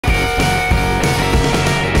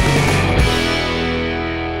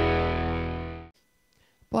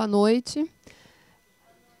Boa noite.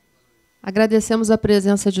 Agradecemos a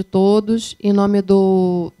presença de todos. Em nome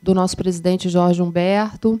do nosso presidente Jorge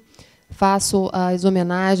Humberto, faço as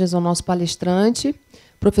homenagens ao nosso palestrante,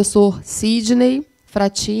 professor Sidney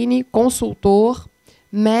Frattini, consultor,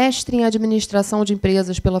 mestre em administração de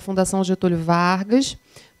empresas pela Fundação Getúlio Vargas,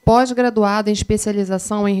 pós-graduado em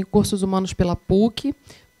especialização em recursos humanos pela PUC,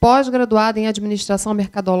 pós-graduado em administração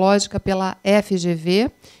mercadológica pela FGV,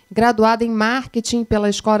 graduado em marketing pela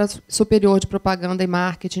Escola Superior de Propaganda e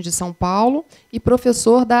Marketing de São Paulo e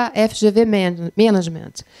professor da FGV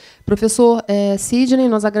Management. Professor Sidney,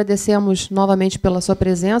 nós agradecemos novamente pela sua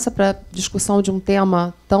presença para a discussão de um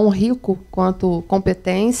tema tão rico quanto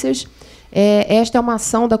competências. Esta é uma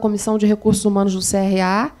ação da Comissão de Recursos Humanos do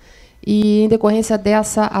CRA, e, em decorrência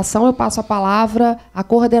dessa ação, eu passo a palavra à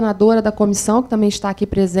coordenadora da comissão, que também está aqui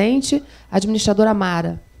presente, a administradora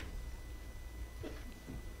Mara.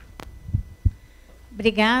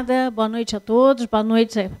 Obrigada, boa noite a todos, boa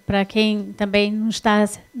noite para quem também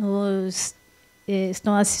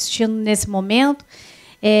estão assistindo nesse momento.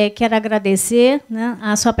 Quero agradecer, né,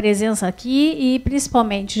 a sua presença aqui e,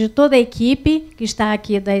 principalmente, de toda a equipe que está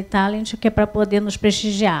aqui da Talent, que é para poder nos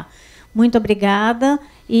prestigiar. Muito obrigada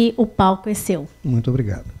e o palco é seu. Muito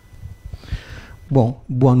obrigado. Bom,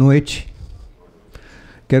 boa noite.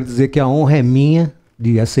 Quero dizer que a honra é minha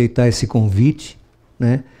de aceitar esse convite,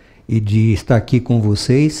 né, e de estar aqui com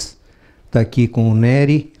vocês, estar aqui com o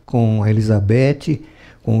Nery, com a Elizabeth,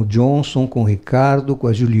 com o Johnson, com o Ricardo, com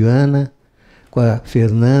a Juliana, com a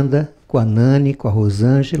Fernanda, com a Nani, com a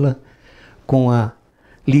Rosângela, com a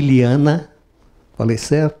Liliana, falei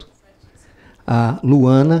certo? A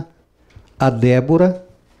Luana, a Débora,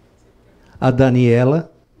 a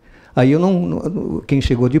Daniela. Aí quem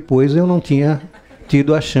chegou depois eu não tinha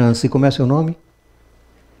tido a chance. Como é seu nome?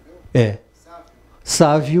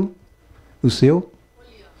 Sávio. O seu?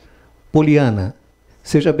 Poliana.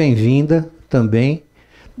 Seja bem-vinda também.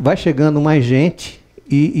 Vai chegando mais gente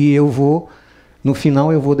e eu vou, no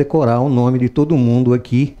final eu vou decorar o nome de todo mundo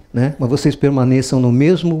aqui, né? Mas vocês permaneçam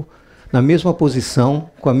na mesma posição,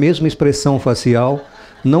 com a mesma expressão facial,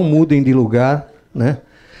 não mudem de lugar, né?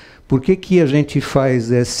 Por que a gente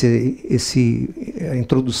faz a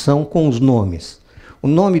introdução com os nomes? O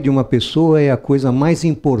nome de uma pessoa é a coisa mais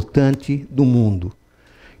importante do mundo.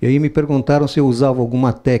 E aí me perguntaram se eu usava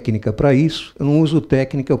alguma técnica para isso. Eu não uso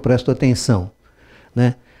técnica, eu presto atenção,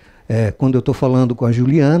 né? Quando eu estou falando com a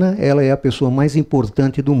Juliana, ela é a pessoa mais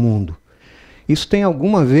importante do mundo. Isso tem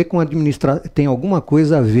alguma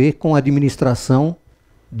coisa a ver com a administração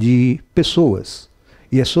de pessoas.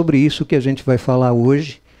 E é sobre isso que a gente vai falar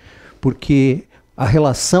hoje, porque a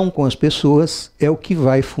relação com as pessoas é o que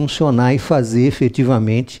vai funcionar e fazer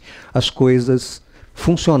efetivamente as coisas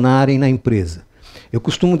funcionarem na empresa. Eu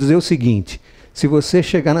costumo dizer o seguinte: se você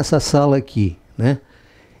chegar nessa sala aqui, né,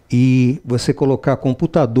 e você colocar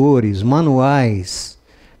computadores, manuais,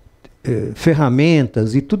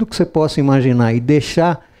 ferramentas e tudo que você possa imaginar e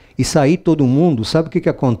deixar e sair todo mundo, sabe o que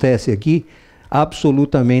acontece aqui?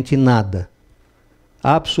 Absolutamente nada.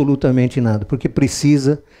 Absolutamente nada, porque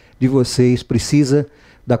precisa de vocês, precisa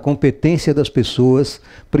da competência das pessoas,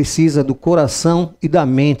 precisa do coração e da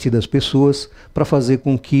mente das pessoas para fazer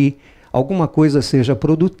com que alguma coisa seja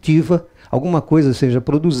produtiva, alguma coisa seja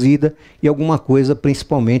produzida e alguma coisa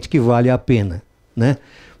principalmente que vale a pena, né?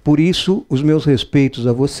 Por isso, os meus respeitos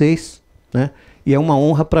a vocês, né? E é uma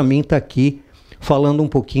honra para mim estar aqui falando um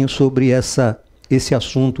pouquinho sobre esse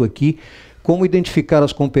assunto aqui, como identificar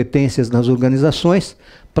as competências nas organizações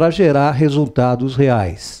para gerar resultados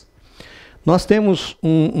reais. Nós temos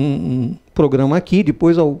um programa aqui,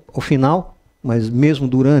 depois ao final, mas mesmo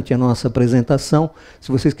durante a nossa apresentação,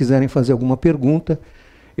 se vocês quiserem fazer alguma pergunta,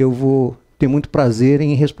 eu vou ter muito prazer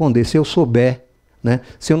em responder, se eu souber, né?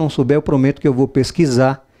 Se eu não souber, eu prometo que eu vou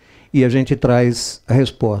pesquisar e a gente traz a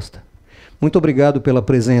resposta. Muito obrigado pela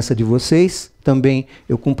presença de vocês. Também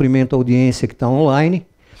eu cumprimento a audiência que está online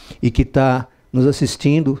e que está nos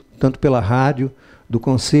assistindo, tanto pela rádio do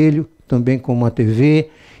Conselho, também como a TV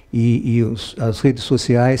e as redes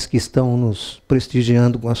sociais que estão nos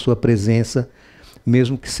prestigiando com a sua presença,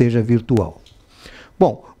 mesmo que seja virtual.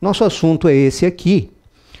 Bom, nosso assunto é esse aqui,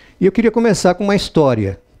 e eu queria começar com uma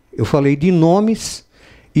história. Eu falei de nomes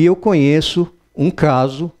e eu conheço um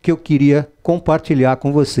caso que eu queria compartilhar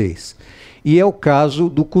com vocês. E é o caso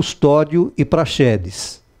do Custódio e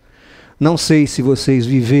Praxedes. Não sei se vocês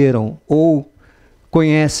viveram ou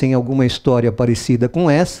conhecem alguma história parecida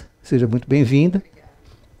com essa. Seja muito bem-vinda.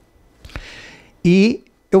 E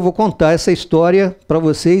eu vou contar essa história para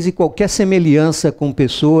vocês, e qualquer semelhança com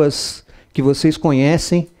pessoas que vocês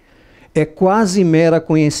conhecem, é quase mera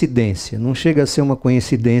coincidência. Não chega a ser uma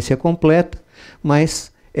coincidência completa,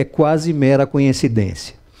 mas é quase mera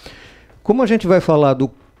coincidência. Como a gente vai falar do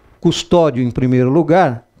custódio em primeiro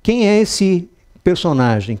lugar, quem é esse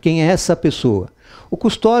personagem? Quem é essa pessoa? O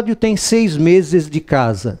custódio tem 6 meses de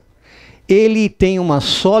casa. Ele tem uma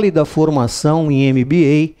sólida formação em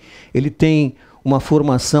MBA, ele tem uma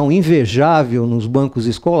formação invejável nos bancos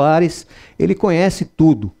escolares, ele conhece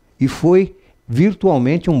tudo e foi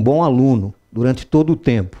virtualmente um bom aluno durante todo o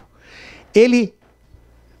tempo. Ele,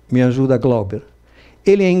 me ajuda, Glauber,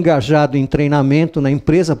 ele é engajado em treinamento na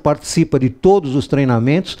empresa, participa de todos os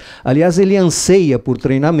treinamentos, aliás, ele anseia por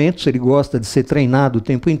treinamentos, ele gosta de ser treinado o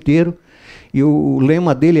tempo inteiro, e o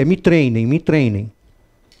lema dele é me treinem, me treinem.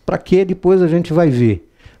 Para quê? Depois a gente vai ver,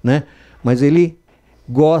 né? Mas ele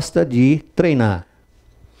gosta de treinar.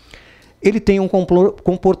 Ele tem um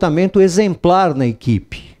comportamento exemplar na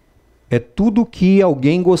equipe. É tudo que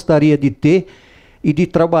alguém gostaria de ter e de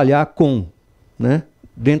trabalhar com, né?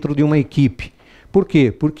 Dentro de uma equipe. Por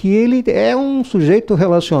quê? Porque ele é um sujeito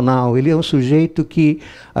relacional, ele é um sujeito que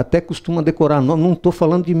até costuma decorar nome, não estou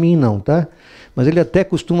falando de mim não, tá? Mas ele até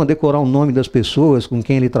costuma decorar o nome das pessoas com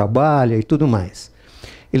quem ele trabalha e tudo mais.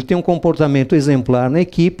 Ele tem um comportamento exemplar na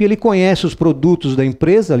equipe, ele conhece os produtos da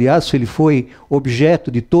empresa, aliás, ele foi objeto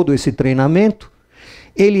de todo esse treinamento.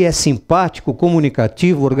 Ele é simpático,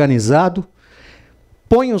 comunicativo, organizado,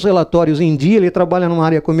 põe os relatórios em dia, ele trabalha numa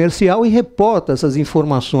área comercial e reporta essas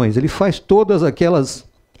informações. Ele faz todas aqueles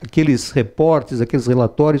reportes, aqueles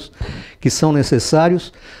relatórios que são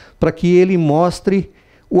necessários para que ele mostre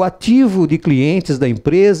o ativo de clientes da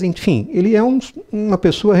empresa, enfim, ele é uma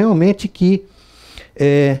pessoa realmente que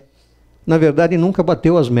na verdade, nunca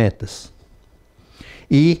bateu as metas.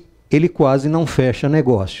 E ele quase não fecha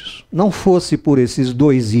negócios. Não fosse por esses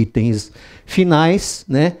 2 itens finais,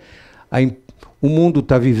 né, o mundo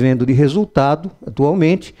está vivendo de resultado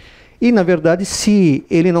atualmente, e, na verdade, se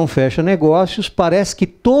ele não fecha negócios, parece que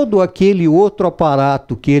todo aquele outro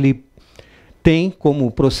aparato que ele tem como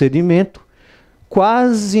procedimento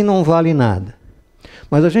quase não vale nada.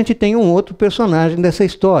 Mas a gente tem um outro personagem dessa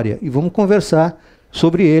história, e vamos conversar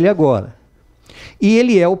sobre ele agora. E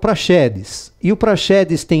ele é o Praxedes. E o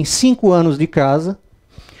Praxedes tem 5 anos de casa,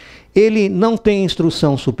 ele não tem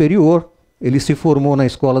instrução superior, ele se formou na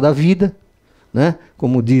escola da vida, né,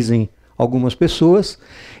 como dizem algumas pessoas.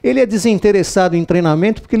 Ele é desinteressado em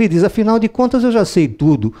treinamento porque ele diz, afinal de contas eu já sei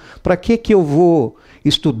tudo, para que eu vou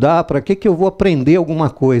estudar, para que eu vou aprender alguma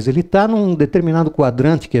coisa? Ele está num determinado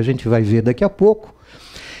quadrante que a gente vai ver daqui a pouco,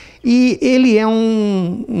 e ele é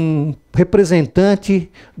um representante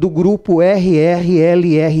do grupo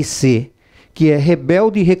RRLRC, que é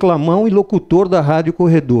Rebelde, Reclamão e Locutor da Rádio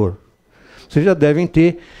Corredor. Vocês já devem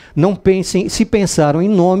ter, não pensem, se pensaram em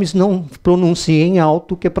nomes, não pronunciem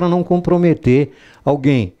alto, que é para não comprometer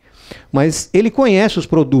alguém. Mas ele conhece os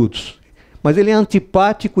produtos, mas ele é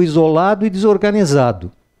antipático, isolado e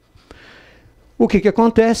desorganizado. O que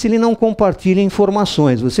acontece? Ele não compartilha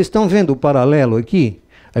informações. Vocês estão vendo o paralelo aqui?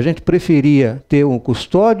 A gente preferia ter um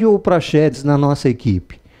custódio ou Praxedes na nossa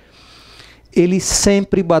equipe. Ele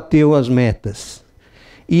sempre bateu as metas.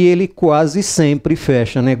 E ele quase sempre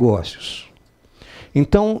fecha negócios.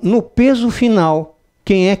 Então, no peso final,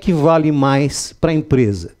 quem é que vale mais para a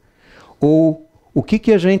empresa? Ou o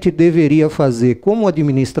que a gente deveria fazer como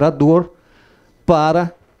administrador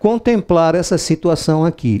para contemplar essa situação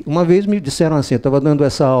aqui? Uma vez me disseram assim, eu estava dando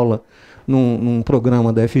essa aula num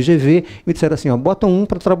programa da FGV, me disseram assim, ó, bota um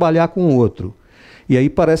para trabalhar com o outro. E aí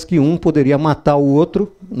parece que um poderia matar o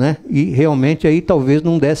outro, né? E realmente aí talvez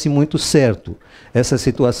não desse muito certo essa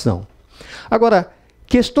situação. Agora,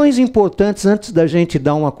 questões importantes antes da gente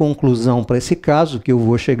dar uma conclusão para esse caso, que eu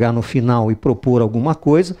vou chegar no final e propor alguma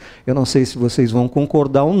coisa, eu não sei se vocês vão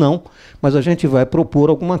concordar ou não, mas a gente vai propor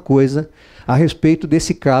alguma coisa a respeito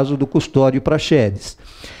desse caso do custódio Praxedes.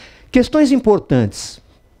 Questões importantes.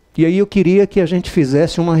 E aí eu queria que a gente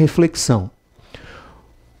fizesse uma reflexão.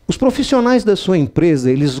 Os profissionais da sua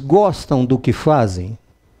empresa, eles gostam do que fazem?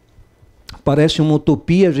 Parece uma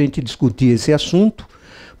utopia a gente discutir esse assunto,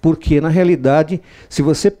 porque, na realidade, se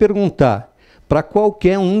você perguntar para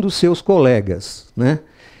qualquer um dos seus colegas, né,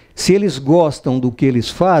 se eles gostam do que eles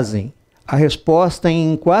fazem, a resposta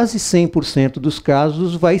em quase 100% dos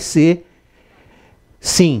casos vai ser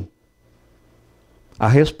sim. A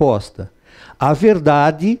resposta. A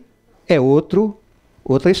verdade é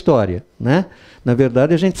outra história, né? Na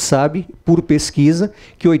verdade, a gente sabe, por pesquisa,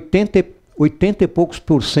 que 80 e poucos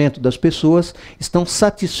 % das pessoas estão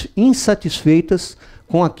insatisfeitas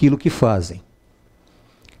com aquilo que fazem.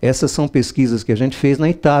 Essas são pesquisas que a gente fez na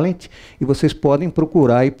iTalent e vocês podem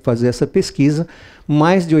procurar e fazer essa pesquisa.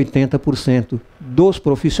 Mais de 80% dos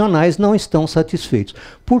profissionais não estão satisfeitos.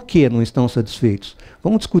 Por que não estão satisfeitos?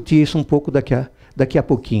 Vamos discutir isso um pouco daqui a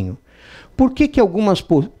pouquinho. Por que algumas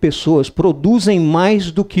pessoas produzem mais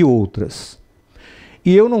do que outras?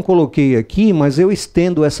 E eu não coloquei aqui, mas eu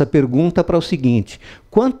estendo essa pergunta para o seguinte: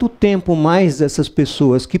 quanto tempo mais essas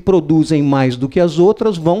pessoas que produzem mais do que as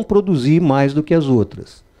outras vão produzir mais do que as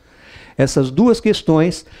outras? Essas duas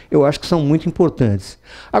questões eu acho que são muito importantes.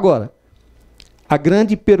 Agora, a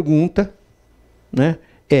grande pergunta, né,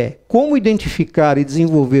 é como identificar e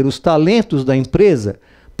desenvolver os talentos da empresa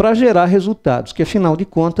para gerar resultados, que afinal de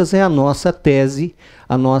contas é a nossa tese,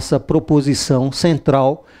 a nossa proposição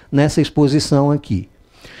central nessa exposição aqui.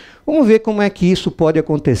 Vamos ver como é que isso pode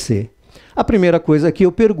acontecer. A primeira coisa que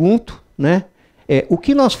eu pergunto, né, é o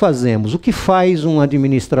que nós fazemos, o que faz um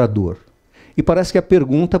administrador? E parece que a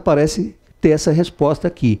pergunta parece ter essa resposta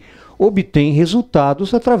aqui. Obtém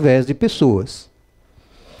resultados através de pessoas.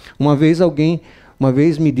 Uma vez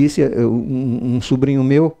me disse, um sobrinho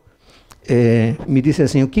meu, me disse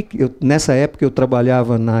assim, nessa época eu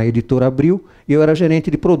trabalhava na Editora Abril e eu era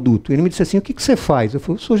gerente de produto. Ele me disse assim, o que você faz? Eu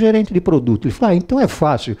falei, sou gerente de produto. Ele falou, então é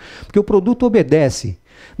fácil, porque o produto obedece.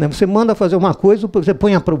 Né? Você manda fazer uma coisa, você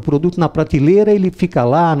põe o produto na prateleira, ele fica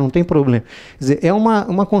lá, não tem problema. Quer dizer, é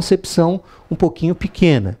uma concepção um pouquinho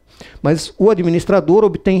pequena. Mas o administrador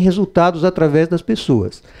obtém resultados através das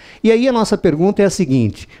pessoas. E aí a nossa pergunta é a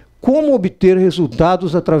seguinte: como obter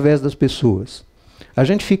resultados através das pessoas? A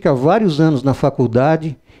gente fica vários anos na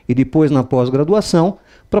faculdade e depois na pós-graduação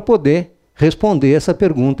para poder responder essa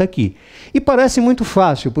pergunta aqui. E parece muito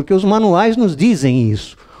fácil, porque os manuais nos dizem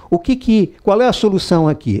isso. Qual é a solução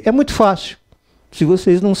aqui? É muito fácil. Se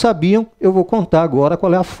vocês não sabiam, eu vou contar agora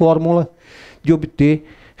qual é a fórmula de obter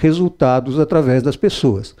resultados através das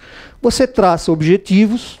pessoas. Você traça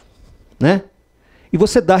objetivos, né? E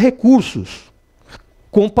você dá recursos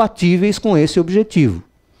compatíveis com esse objetivo.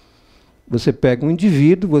 Você pega um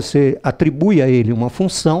indivíduo, você atribui a ele uma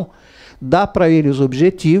função, dá para ele os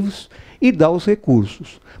objetivos e dá os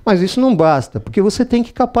recursos. Mas isso não basta, porque você tem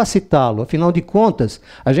que capacitá-lo. Afinal de contas,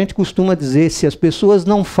 a gente costuma dizer, se as pessoas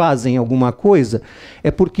não fazem alguma coisa, é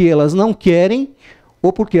porque elas não querem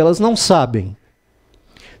ou porque elas não sabem.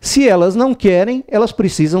 Se elas não querem, elas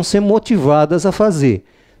precisam ser motivadas a fazer.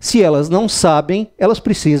 Se elas não sabem, elas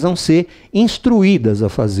precisam ser instruídas a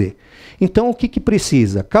fazer. Então, o que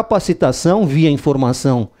precisa? Capacitação via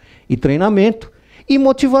informação e treinamento e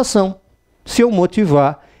motivação. Se eu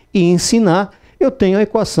motivar e ensinar, eu tenho a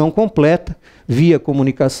equação completa via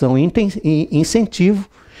comunicação e incentivo.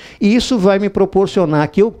 E isso vai me proporcionar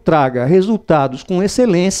que eu traga resultados com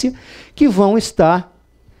excelência que vão estar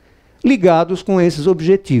ligados com esses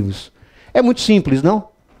objetivos. É muito simples, não?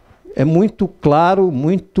 É muito claro,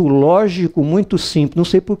 muito lógico, muito simples. Não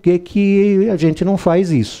sei por que a gente não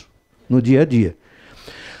faz isso no dia a dia.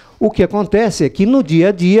 O que acontece é que no dia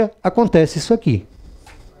a dia acontece isso aqui.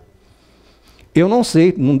 Eu não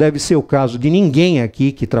sei, não deve ser o caso de ninguém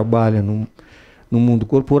aqui que trabalha no mundo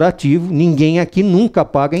corporativo, ninguém aqui nunca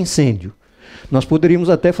apaga incêndio. Nós poderíamos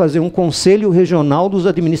até fazer um conselho regional dos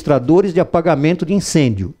administradores de apagamento de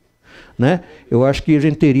incêndio. Né? Eu acho que a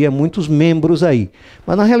gente teria muitos membros aí.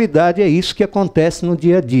 Mas, na realidade, é isso que acontece no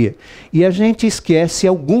dia a dia. E a gente esquece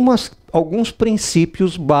alguns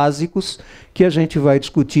princípios básicos que a gente vai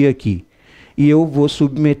discutir aqui. E eu vou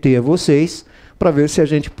submeter a vocês para ver se a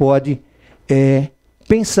gente pode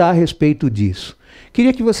pensar a respeito disso.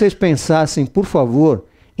 Queria que vocês pensassem, por favor,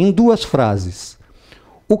 em duas frases.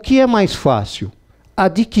 O que é mais fácil?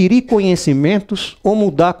 Adquirir conhecimentos ou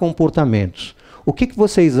mudar comportamentos? O que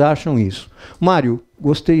vocês acham isso? Mário,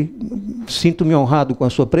 gostei, sinto-me honrado com a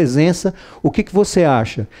sua presença. O que você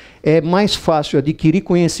acha? É mais fácil adquirir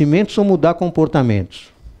conhecimentos ou mudar comportamentos?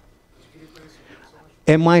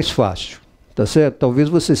 É mais fácil, tá certo? Talvez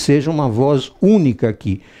você seja uma voz única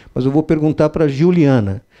aqui, mas eu vou perguntar para a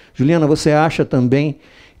Juliana. Juliana, você acha também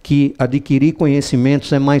que adquirir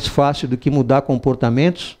conhecimentos é mais fácil do que mudar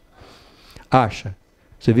comportamentos? Acha.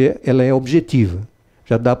 Você vê, ela é objetiva.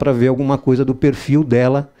 Já dá para ver alguma coisa do perfil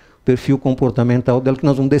dela, perfil comportamental dela, que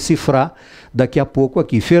nós vamos decifrar daqui a pouco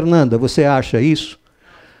aqui. Fernanda, você acha isso?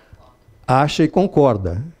 Acha e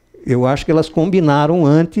concorda. Eu acho que elas combinaram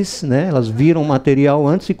antes, né? Elas viram o material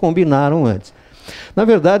antes e combinaram antes. Na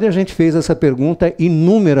verdade, a gente fez essa pergunta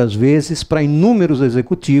inúmeras vezes para inúmeros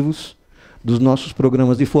executivos dos nossos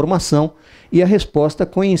programas de formação e a resposta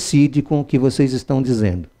coincide com o que vocês estão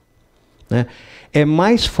dizendo. Né? É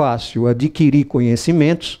mais fácil adquirir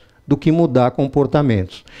conhecimentos do que mudar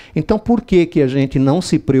comportamentos. Então, por que que a gente não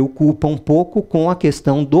se preocupa um pouco com a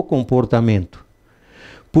questão do comportamento?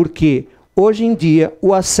 Porque hoje em dia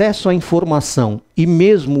o acesso à informação e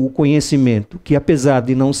mesmo o conhecimento, que apesar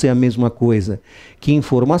de não ser a mesma coisa que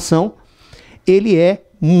informação, ele é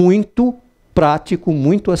muito prático,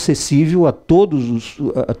 muito acessível a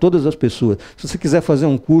todas as pessoas. Se você quiser fazer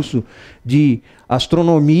um curso de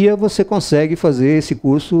astronomia, você consegue fazer esse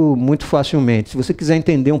curso muito facilmente. Se você quiser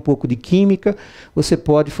entender um pouco de química, você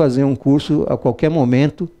pode fazer um curso a qualquer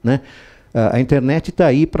momento, né? A internet está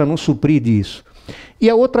aí para nos suprir disso. E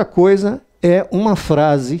a outra coisa é uma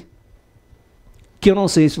frase que eu não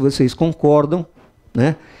sei se vocês concordam,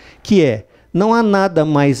 né? Que é: não há nada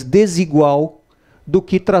mais desigual do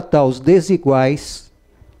que tratar os desiguais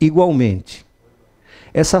igualmente.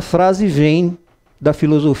 Essa frase vem da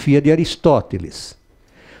filosofia de Aristóteles,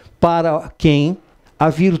 para quem a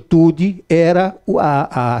virtude era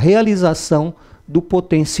a realização do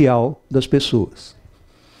potencial das pessoas.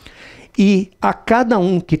 E a cada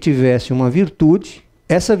um que tivesse uma virtude,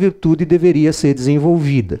 essa virtude deveria ser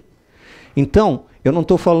desenvolvida. Então, eu não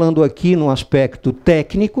estou falando aqui no aspecto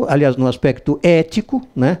técnico, aliás, no aspecto ético,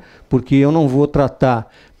 né? Porque eu não vou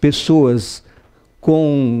tratar pessoas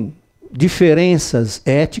com diferenças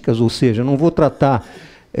éticas, ou seja, eu não vou tratar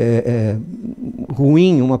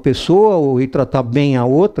ruim uma pessoa e tratar bem a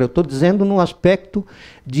outra. Eu estou dizendo no aspecto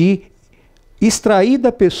de extrair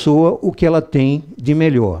da pessoa o que ela tem de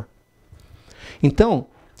melhor. Então,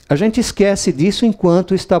 a gente esquece disso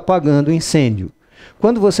enquanto está apagando incêndio.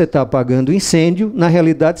 Quando você está apagando incêndio, na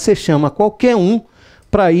realidade você chama qualquer um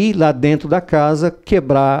para ir lá dentro da casa,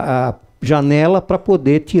 quebrar a janela para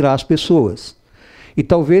poder tirar as pessoas. E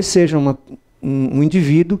talvez seja um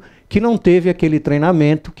indivíduo que não teve aquele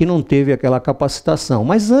treinamento, que não teve aquela capacitação.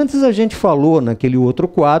 Mas antes a gente falou naquele outro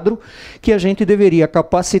quadro que a gente deveria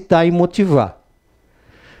capacitar e motivar.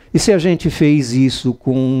 E se a gente fez isso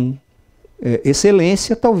com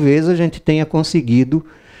excelência, talvez a gente tenha conseguido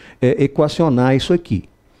equacionar isso aqui.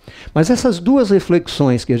 Mas essas duas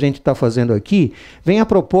reflexões que a gente está fazendo aqui vêm a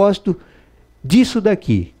propósito disso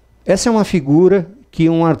daqui. Essa é uma figura que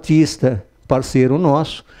um artista parceiro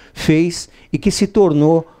nosso fez e que se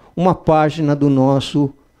tornou uma página do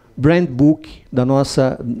nosso brand book, da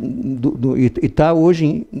nossa, e está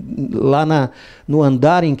hoje lá no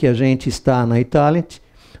andar em que a gente está na Italent,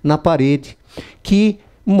 na parede, que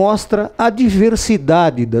mostra a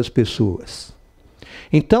diversidade das pessoas.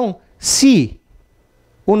 Então, se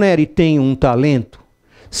o Nery tem um talento,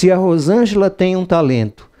 se a Rosângela tem um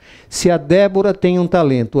talento, se a Débora tem um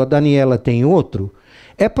talento, a Daniela tem outro,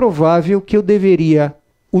 é provável que eu deveria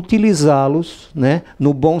utilizá-los, né,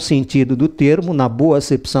 no bom sentido do termo, na boa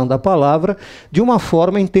acepção da palavra, de uma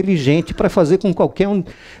forma inteligente para fazer com que qualquer um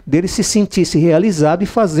deles se sentisse realizado e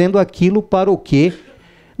fazendo aquilo para o que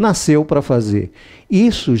nasceu para fazer.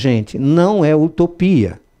 Isso, gente, não é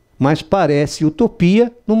utopia. Mas parece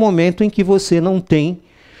utopia no momento em que você não tem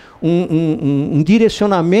um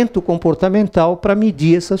direcionamento comportamental para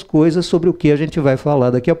medir essas coisas, sobre o que a gente vai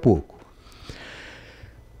falar daqui a pouco.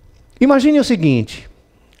 Imagine o seguinte: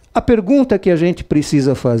 a pergunta que a gente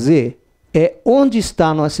precisa fazer é: onde está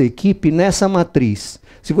a nossa equipe nessa matriz?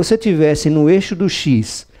 Se você tivesse no eixo do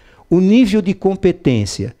X o nível de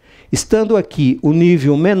competência, estando aqui o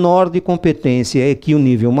nível menor de competência e aqui o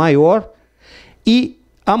nível maior, e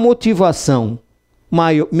a motivação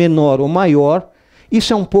menor ou maior,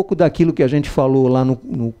 isso é um pouco daquilo que a gente falou lá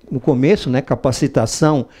no começo, né?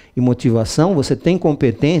 Capacitação e motivação. Você tem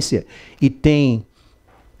competência e tem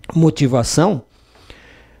motivação.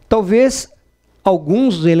 Talvez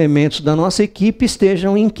alguns elementos da nossa equipe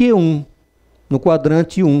estejam em Q1, no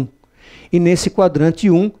quadrante 1. E nesse quadrante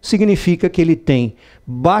 1 significa que ele tem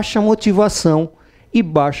baixa motivação e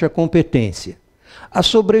baixa competência. A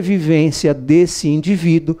sobrevivência desse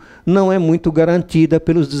indivíduo não é muito garantida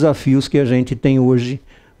pelos desafios que a gente tem hoje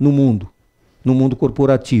no mundo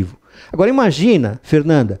corporativo. Agora imagina,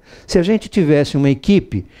 Fernanda, se a gente tivesse uma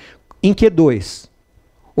equipe em Q2,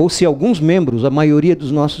 ou se alguns membros, a maioria dos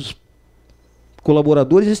nossos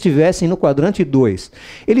colaboradores, estivessem no quadrante 2.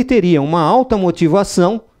 Ele teria uma alta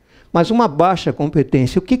motivação, mas uma baixa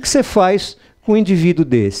competência. O que você faz com um indivíduo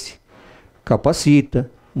desse? Capacita,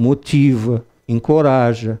 motiva,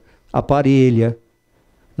 encoraja, aparelha,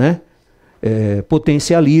 né?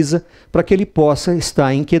 Potencializa para que ele possa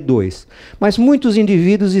estar em Q2. Mas muitos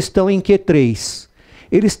indivíduos estão em Q3.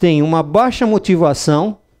 Eles têm uma baixa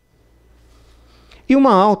motivação e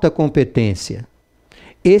uma alta competência.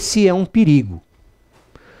 Esse é um perigo,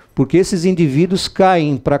 porque esses indivíduos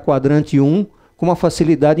caem para quadrante 1 com uma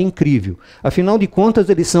facilidade incrível. Afinal de contas,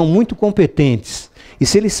 eles são muito competentes. E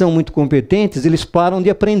se eles são muito competentes, eles param de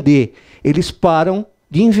aprender. Eles param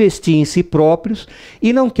de investir em si próprios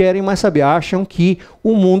e não querem mais saber. Acham que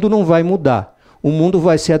o mundo não vai mudar. O mundo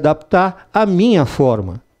vai se adaptar à minha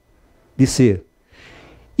forma de ser.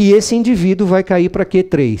 E esse indivíduo vai cair para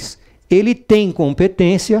Q3. Ele tem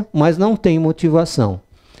competência, mas não tem motivação.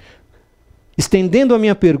 Estendendo a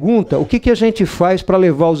minha pergunta, o que a gente faz para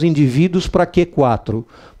levar os indivíduos para Q4,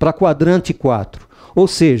 para quadrante 4? Ou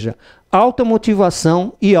seja, alta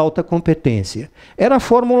motivação e alta competência. Era a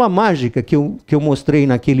fórmula mágica que eu mostrei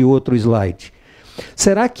naquele outro slide.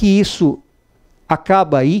 Será que isso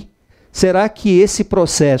acaba aí? Será que esse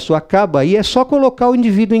processo acaba aí? É só colocar o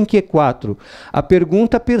indivíduo em Q4. A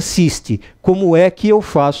pergunta persiste: como é que eu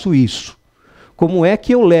faço isso? Como é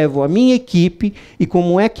que eu levo a minha equipe e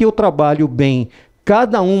como é que eu trabalho bem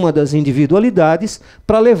cada uma das individualidades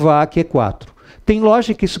para levar a Q4? Tem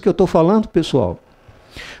lógica isso que eu estou falando, pessoal?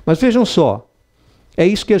 Mas vejam só, é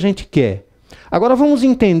isso que a gente quer. Agora vamos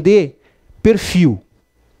entender perfil.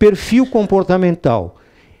 Perfil comportamental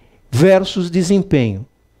versus desempenho.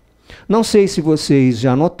 Não sei se vocês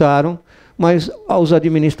já notaram, mas os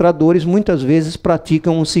administradores muitas vezes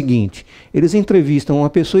praticam o seguinte: eles entrevistam uma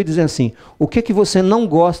pessoa e dizem assim: o que é que você não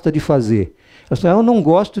gosta de fazer? Eu não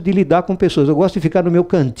gosto de lidar com pessoas, eu gosto de ficar no meu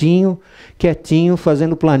cantinho, quietinho,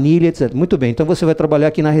 fazendo planilha, etc. Muito bem, então você vai trabalhar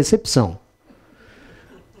aqui na recepção.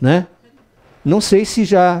 Né? Não sei se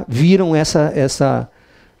já viram essa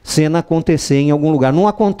cena acontecer em algum lugar. Não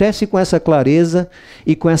acontece com essa clareza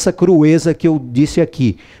e com essa crueza que eu disse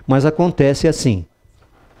aqui, mas acontece assim.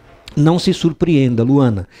 Não se surpreenda,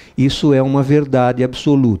 Luana, isso é uma verdade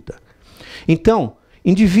absoluta. Então,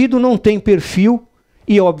 indivíduo não tem perfil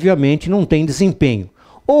e, obviamente, não tem desempenho.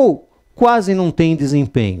 Ou quase não tem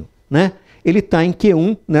desempenho. Né? Ele está em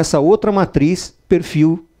Q1, nessa outra matriz,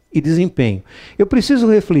 perfil e desempenho. Eu preciso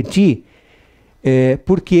refletir,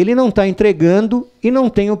 porque ele não está entregando e não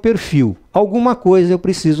tem o perfil. Alguma coisa eu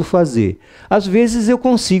preciso fazer. Às vezes eu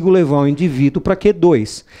consigo levar o indivíduo para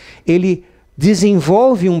Q2. Ele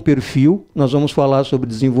desenvolve um perfil, nós vamos falar sobre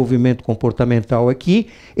desenvolvimento comportamental aqui,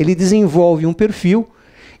 ele desenvolve um perfil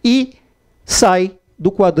e sai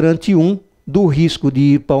do quadrante 1 do risco de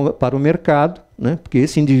ir para o mercado, né? Porque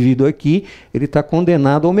esse indivíduo aqui, ele está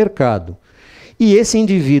condenado ao mercado. E esse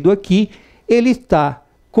indivíduo aqui, ele está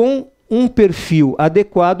com um perfil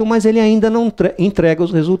adequado, mas ele ainda não entrega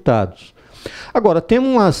os resultados. Agora,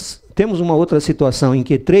 temos uma outra situação em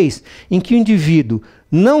Q3, em que o indivíduo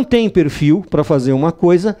não tem perfil para fazer uma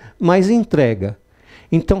coisa, mas entrega.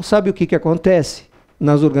 Então, sabe o que acontece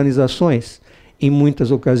nas organizações? Em muitas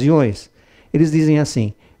ocasiões, eles dizem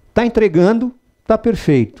assim: está entregando, está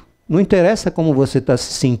perfeito. Não interessa como você está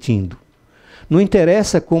se sentindo. Não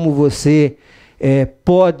interessa como você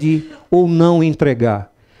pode ou não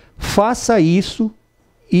entregar. Faça isso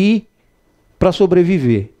e para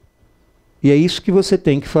sobreviver. E é isso que você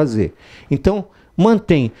tem que fazer. Então,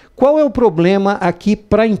 mantém. Qual é o problema aqui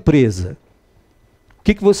para a empresa? O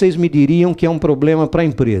que vocês me diriam que é um problema para a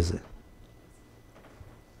empresa?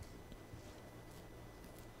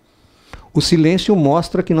 O silêncio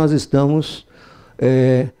mostra que nós estamos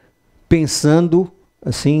pensando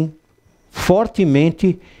assim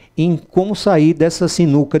fortemente em como sair dessa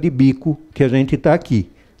sinuca de bico que a gente está aqui.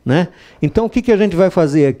 Né? Então, o que a gente vai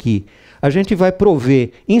fazer aqui? A gente vai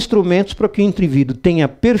prover instrumentos para que o indivíduo tenha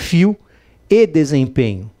perfil e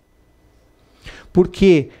desempenho.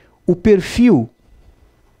 Porque o perfil,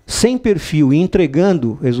 sem perfil e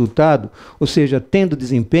entregando resultado, ou seja, tendo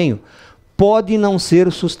desempenho, pode não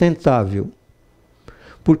ser sustentável.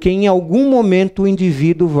 Porque em algum momento o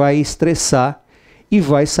indivíduo vai estressar e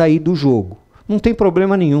vai sair do jogo. Não tem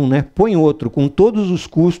problema nenhum, né? Põe outro, com todos os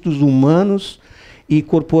custos humanos e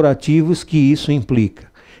corporativos que isso implica.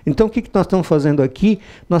 Então, o que nós estamos fazendo aqui?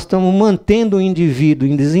 Nós estamos mantendo o indivíduo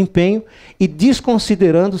em desempenho e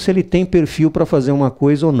desconsiderando se ele tem perfil para fazer uma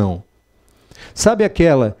coisa ou não. Sabe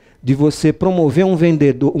aquela de você promover um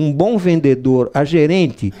vendedor, um bom vendedor a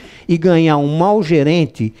gerente e ganhar um mau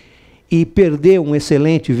gerente e perder um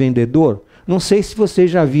excelente vendedor? Não sei se vocês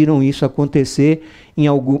já viram isso acontecer em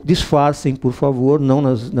algum... Disfarcem, por favor, não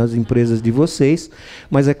nas empresas de vocês,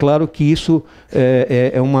 mas é claro que isso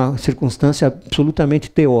é uma circunstância absolutamente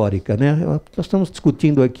teórica. Né? Nós estamos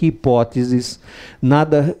discutindo aqui hipóteses,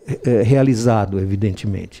 nada realizado,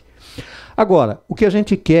 evidentemente. Agora, o que a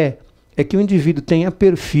gente quer é que o indivíduo tenha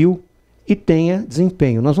perfil e tenha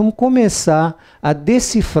desempenho. Nós vamos começar a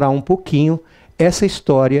decifrar um pouquinho essa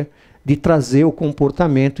história de trazer o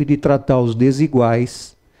comportamento e de tratar os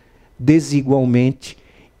desiguais, desigualmente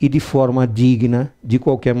e de forma digna, de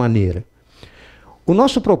qualquer maneira. O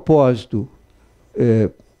nosso propósito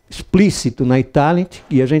explícito na iTalent,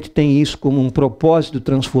 e a gente tem isso como um propósito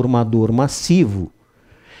transformador massivo,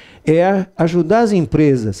 é ajudar as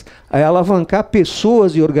empresas a alavancar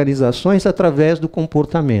pessoas e organizações através do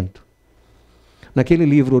comportamento. Naquele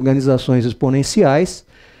livro Organizações Exponenciais,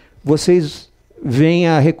 vocês veem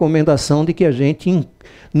a recomendação de que a gente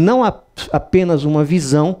não apenas uma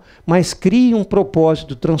visão, mas crie um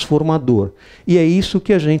propósito transformador. E é isso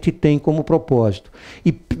que a gente tem como propósito.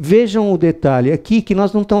 E vejam o detalhe aqui, que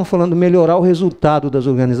nós não estamos falando melhorar o resultado das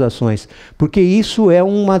organizações, porque isso é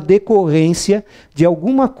uma decorrência de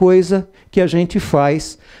alguma coisa que a gente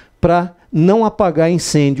faz para não apagar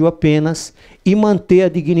incêndio apenas e manter a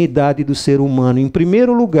dignidade do ser humano em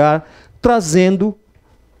primeiro lugar, trazendo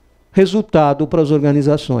resultado para as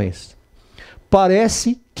organizações.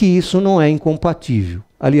 Parece que isso não é incompatível.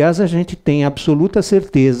 Aliás, a gente tem absoluta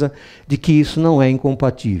certeza de que isso não é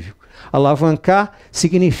incompatível. Alavancar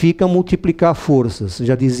significa multiplicar forças,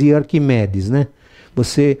 já dizia Arquimedes, né?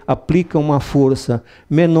 Você aplica uma força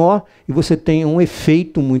menor e você tem um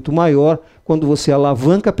efeito muito maior quando você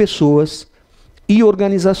alavanca pessoas e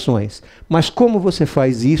organizações. Mas como você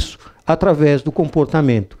faz isso? Através do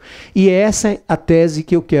comportamento. E essa é a tese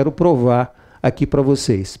que eu quero provar aqui para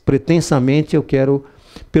vocês. Pretensamente, eu quero,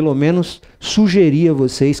 pelo menos, sugerir a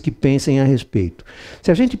vocês que pensem a respeito.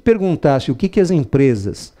 Se a gente perguntasse o que as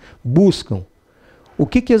empresas buscam, o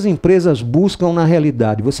que as empresas buscam na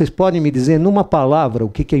realidade, vocês podem me dizer, numa palavra, o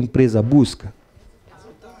que a empresa busca?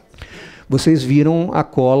 Vocês viram a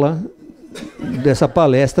cola dessa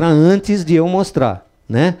palestra antes de eu mostrar,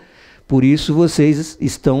 né? Por isso vocês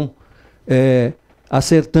estão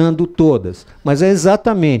acertando todas. Mas é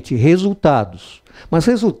exatamente resultados. Mas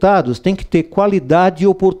resultados têm que ter qualidade e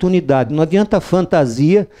oportunidade. Não adianta a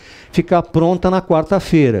fantasia ficar pronta na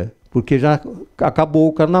quarta-feira, porque já acabou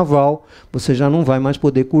o carnaval, você já não vai mais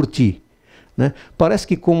poder curtir, né? Parece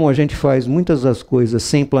que como a gente faz muitas das coisas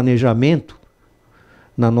sem planejamento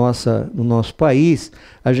no nosso país,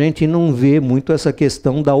 a gente não vê muito essa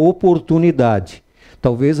questão da oportunidade.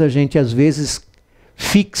 Talvez a gente, às vezes,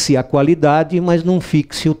 fixe a qualidade, mas não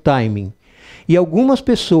fixe o timing. E algumas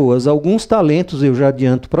pessoas, alguns talentos, eu já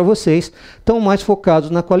adianto para vocês, estão mais focados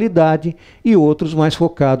na qualidade e outros mais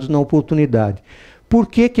focados na oportunidade. Por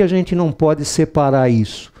que a gente não pode separar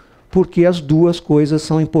isso? Porque as duas coisas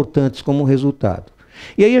são importantes como resultado.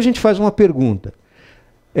 E aí a gente faz uma pergunta.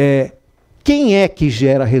 Quem é que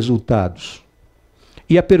gera resultados?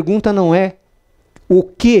 E a pergunta não é o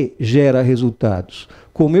que gera resultados.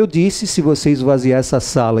 Como eu disse, se você esvaziar essa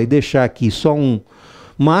sala e deixar aqui só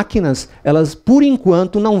máquinas, elas, por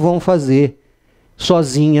enquanto, não vão fazer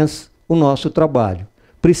sozinhas o nosso trabalho.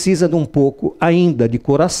 Precisa de um pouco ainda de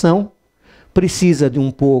coração, precisa de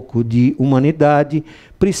um pouco de humanidade,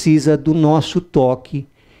 precisa do nosso toque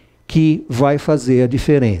que vai fazer a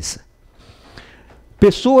diferença.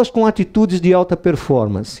 Pessoas com atitudes de alta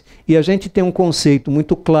performance. E a gente tem um conceito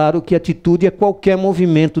muito claro que atitude é qualquer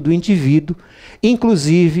movimento do indivíduo,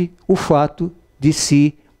 inclusive o fato de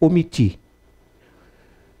se omitir.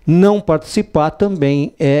 Não participar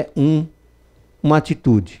também é uma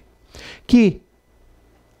atitude que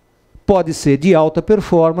pode ser de alta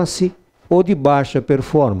performance ou de baixa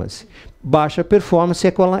performance. Baixa performance é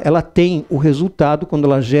quando ela tem o resultado, quando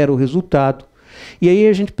ela gera o resultado. E aí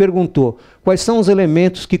a gente perguntou, quais são os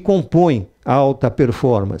elementos que compõem a alta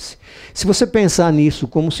performance? Se você pensar nisso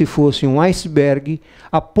como se fosse um iceberg,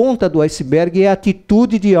 a ponta do iceberg é a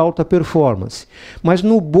atitude de alta performance. Mas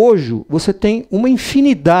no bojo você tem uma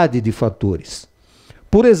infinidade de fatores.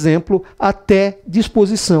 Por exemplo, até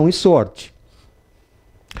disposição e sorte.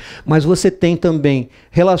 Mas você tem também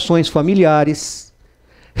relações familiares,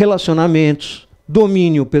 relacionamentos,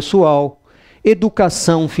 domínio pessoal,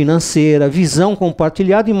 educação financeira, visão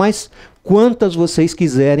compartilhada e mais quantas vocês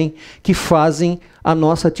quiserem que fazem a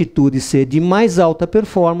nossa atitude ser de mais alta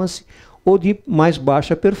performance ou de mais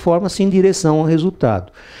baixa performance em direção ao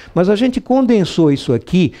resultado. Mas a gente condensou isso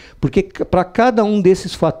aqui porque para cada um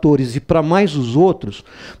desses fatores e para mais os outros,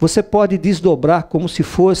 você pode desdobrar como se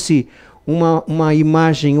fosse uma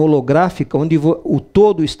imagem holográfica onde o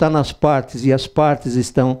todo está nas partes e as partes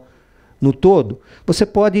estão no todo. Você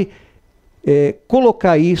pode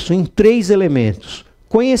colocar isso em 3 elementos: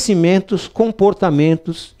 conhecimentos,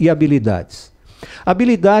 comportamentos e habilidades.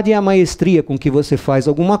 Habilidade é a maestria com que você faz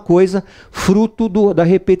alguma coisa, fruto da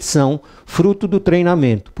repetição, fruto do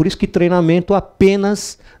treinamento. Por isso que treinamento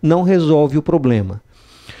apenas não resolve o problema.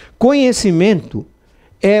 Conhecimento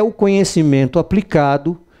é o conhecimento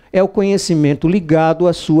aplicado, é o conhecimento ligado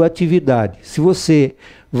à sua atividade. Se você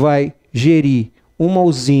vai gerir uma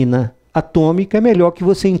usina atômica, é melhor que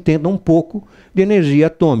você entenda um pouco de energia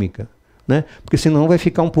atômica, né? Porque senão vai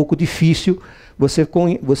ficar um pouco difícil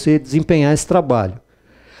você desempenhar esse trabalho.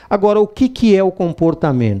 Agora, o que é o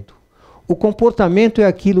comportamento? O comportamento é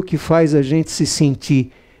aquilo que faz a gente se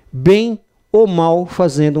sentir bem ou mal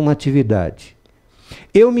fazendo uma atividade.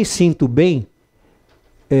 Eu me sinto bem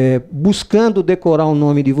buscando decorar o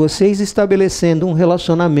nome de vocês, estabelecendo um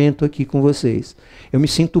relacionamento aqui com vocês. Eu me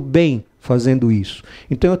sinto bem fazendo isso.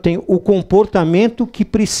 Então eu tenho o comportamento que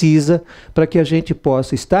precisa para que a gente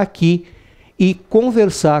possa estar aqui e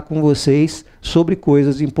conversar com vocês sobre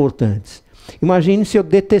coisas importantes. Imagine se eu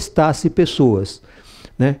detestasse pessoas,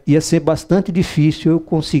 né? Ia ser bastante difícil eu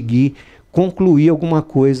conseguir concluir alguma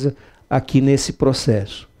coisa aqui nesse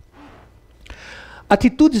processo.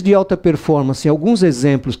 Atitudes de alta performance, alguns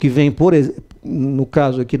exemplos que vêm, no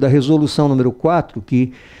caso aqui da resolução número 4,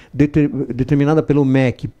 que determinada pelo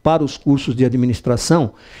MEC para os cursos de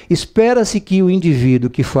administração, espera-se que o indivíduo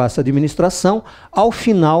que faça administração, ao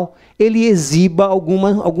final, ele exiba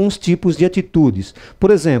alguns tipos de atitudes.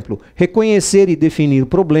 Por exemplo, reconhecer e definir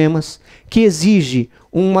problemas, que exige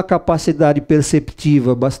uma capacidade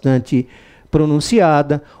perceptiva bastante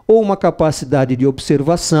pronunciada, ou uma capacidade de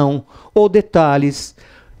observação, ou detalhes,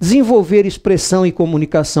 desenvolver expressão e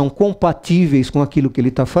comunicação compatíveis com aquilo que ele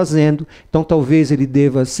está fazendo. Então, talvez ele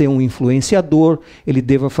deva ser um influenciador, ele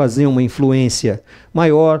deva fazer uma influência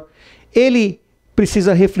maior. Ele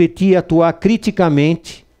precisa refletir e atuar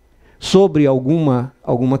criticamente sobre alguma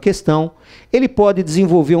questão. Ele pode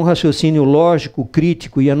desenvolver um raciocínio lógico,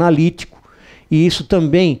 crítico e analítico, e isso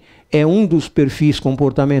também é um dos perfis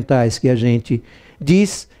comportamentais que a gente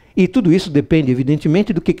diz, e tudo isso depende,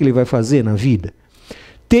 evidentemente, do que ele vai fazer na vida.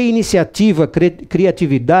 Ter iniciativa,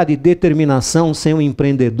 criatividade e determinação, ser um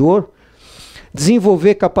empreendedor,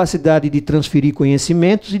 desenvolver capacidade de transferir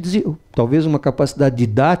conhecimentos, e talvez uma capacidade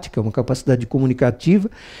didática, uma capacidade comunicativa,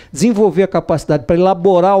 desenvolver a capacidade para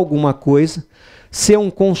elaborar alguma coisa, ser um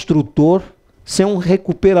construtor, ser um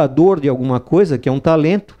recuperador de alguma coisa, que é um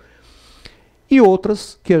talento, e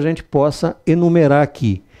outras que a gente possa enumerar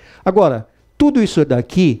aqui. Agora, tudo isso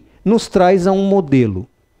daqui nos traz a um modelo.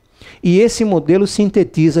 E esse modelo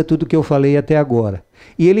sintetiza tudo que eu falei até agora.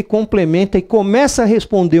 E ele complementa e começa a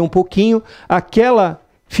responder um pouquinho àquela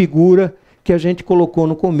figura que a gente colocou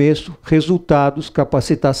no começo: resultados,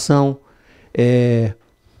 capacitação,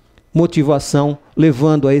 motivação,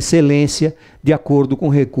 levando à excelência de acordo com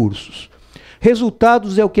recursos.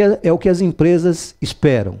 Resultados é o que as empresas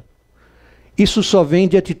esperam. Isso só vem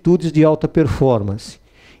de atitudes de alta performance.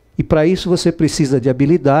 E para isso você precisa de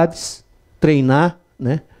habilidades, treinar,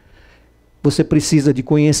 né? Você precisa de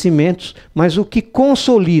conhecimentos, mas o que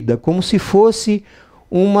consolida, como se fosse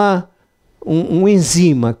um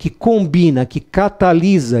enzima que combina, que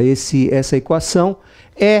catalisa essa equação,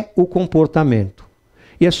 é o comportamento.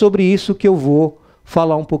 E é sobre isso que eu vou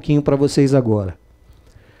falar um pouquinho para vocês agora.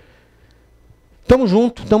 Estamos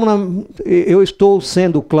juntos, eu estou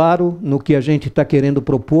sendo claro no que a gente está querendo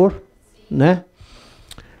propor, né?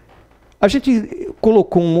 A gente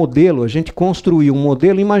colocou um modelo, a gente construiu um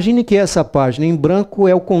modelo. Imagine que essa página em branco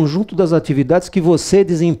é o conjunto das atividades que você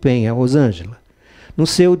desempenha, Rosângela, no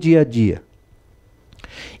seu dia a dia.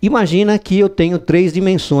 Imagina que eu tenho 3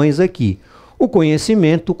 dimensões aqui: o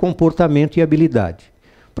conhecimento, o comportamento e a habilidade.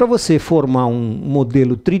 Para você formar um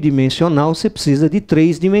modelo tridimensional, você precisa de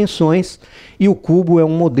 3 dimensões, e o cubo é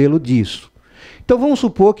um modelo disso. Então vamos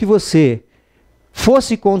supor que você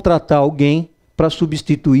fosse contratar alguém para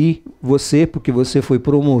substituir você, porque você foi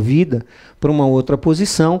promovida para uma outra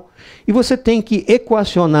posição, e você tem que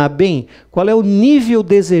equacionar bem qual é o nível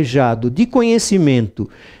desejado de conhecimento,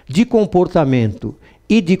 de comportamento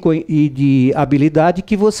e de habilidade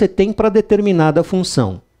que você tem para determinada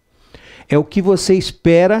função. É o que você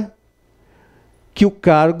espera que o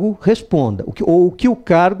cargo responda, ou o que o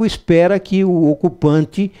cargo espera que o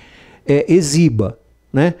ocupante exiba,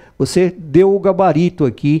 né? Você deu o gabarito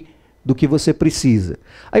aqui do que você precisa.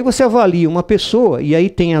 Aí você avalia uma pessoa, e aí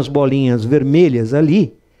tem as bolinhas vermelhas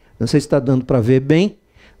ali, não sei se está dando para ver bem,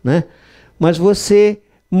 né? Mas você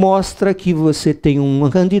mostra que você tem um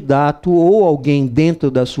candidato ou alguém dentro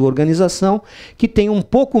da sua organização que tem um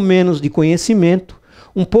pouco menos de conhecimento,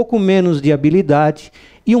 um pouco menos de habilidade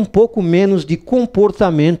e um pouco menos de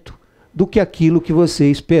comportamento do que aquilo que você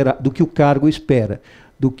espera, do que o cargo espera,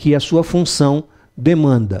 do que a sua função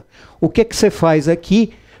demanda. O que você faz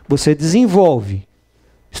aqui? Você desenvolve.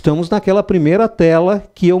 Estamos naquela primeira tela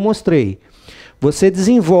que eu mostrei. Você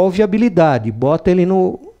desenvolve habilidade, bota ele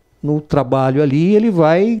no trabalho ali, ele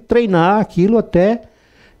vai treinar aquilo até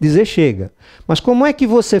dizer chega. Mas como é que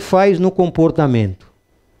você faz no comportamento?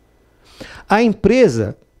 A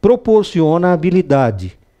empresa proporciona a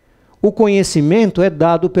habilidade. O conhecimento é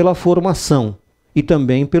dado pela formação e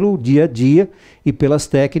também pelo dia a dia e pelas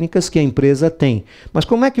técnicas que a empresa tem. Mas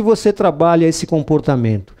como é que você trabalha esse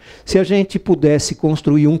comportamento? Se a gente pudesse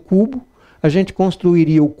construir um cubo, a gente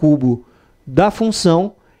construiria o cubo da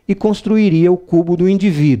função e construiria o cubo do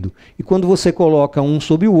indivíduo. E quando você coloca um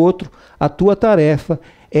sobre o outro, a tua tarefa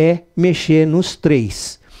é mexer nos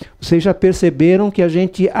três. Vocês já perceberam que a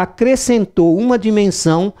gente acrescentou uma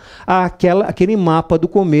dimensão àquele mapa do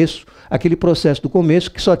começo, aquele processo do começo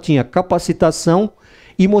que só tinha capacitação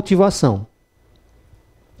e motivação.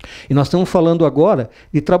 E nós estamos falando agora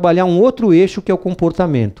de trabalhar um outro eixo que é o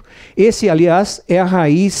comportamento. Esse, aliás, é a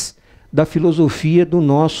raiz da filosofia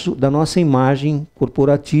da nossa imagem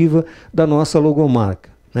corporativa, da nossa logomarca,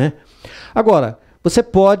 né? Agora, você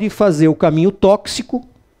pode fazer o caminho tóxico,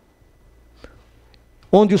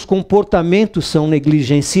 onde os comportamentos são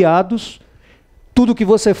negligenciados, tudo que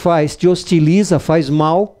você faz te hostiliza, faz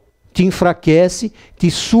mal, te enfraquece,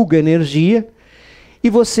 te suga energia, e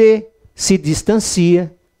você se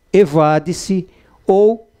distancia, evade-se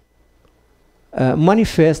ou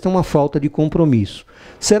manifesta uma falta de compromisso.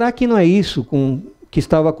 Será que não é isso que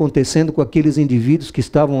estava acontecendo com aqueles indivíduos que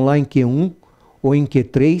estavam lá em Q1 ou em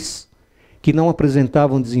Q3, que não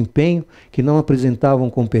apresentavam desempenho, que não apresentavam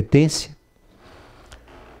competência?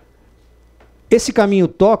 Esse caminho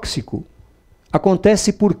tóxico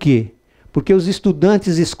acontece por quê? Porque os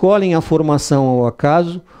estudantes escolhem a formação ao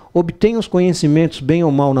acaso, obtêm os conhecimentos bem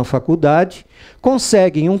ou mal na faculdade,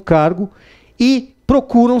 conseguem um cargo e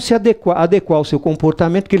procuram se adequar o seu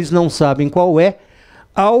comportamento, que eles não sabem qual é,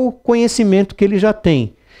 ao conhecimento que ele já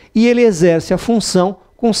tem. E ele exerce a função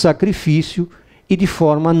com sacrifício e de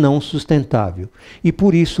forma não sustentável. E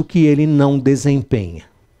por isso que ele não desempenha.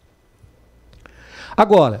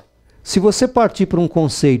 Agora, se você partir para um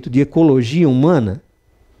conceito de ecologia humana,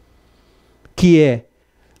 que é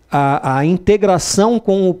a integração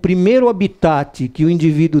com o primeiro habitat que o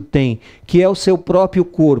indivíduo tem, que é o seu próprio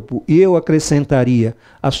corpo, e eu acrescentaria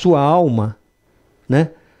a sua alma, né?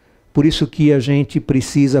 Por isso que a gente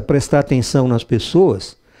precisa prestar atenção nas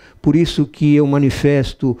pessoas, por isso que eu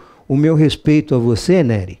manifesto o meu respeito a você,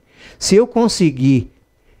 Nery. Se eu conseguir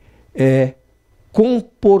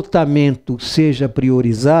comportamento seja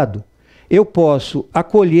priorizado, eu posso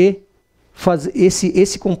acolher, fazer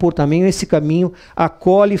esse comportamento, esse caminho,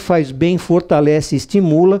 acolhe, faz bem, fortalece,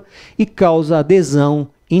 estimula e causa adesão,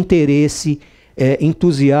 interesse,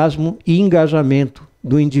 entusiasmo e engajamento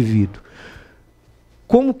do indivíduo.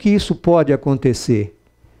 Como que isso pode acontecer?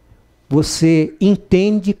 Você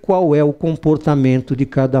entende qual é o comportamento de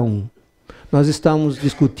cada um. Nós estamos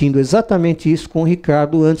discutindo exatamente isso com o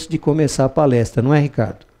Ricardo antes de começar a palestra, não é,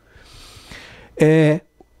 Ricardo?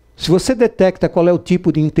 Se você detecta qual é o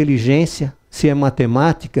tipo de inteligência, se é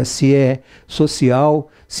matemática, se é social,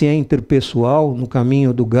 se é interpessoal, no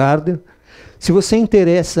caminho do Gardner, se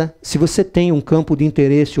você tem um campo de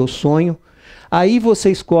interesse ou sonho, aí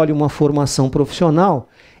você escolhe uma formação profissional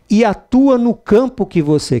e atua no campo que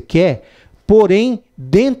você quer, porém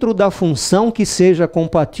dentro da função que seja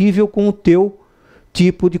compatível com o teu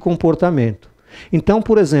tipo de comportamento. Então,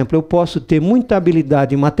 por exemplo, eu posso ter muita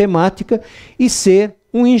habilidade em matemática e ser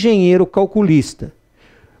um engenheiro calculista.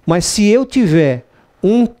 Mas se eu tiver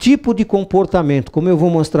um tipo de comportamento, como eu vou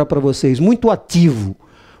mostrar para vocês, muito ativo,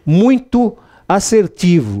 muito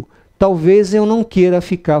assertivo, talvez eu não queira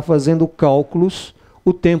ficar fazendo cálculos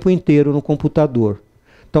o tempo inteiro no computador.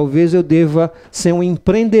 Talvez eu deva ser um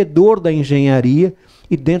empreendedor da engenharia,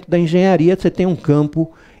 e dentro da engenharia você tem um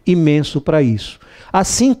campo imenso para isso.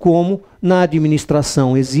 Assim como na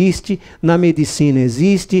administração existe, na medicina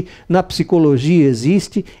existe, na psicologia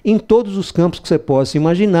existe, em todos os campos que você possa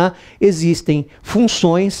imaginar, existem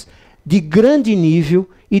funções de grande nível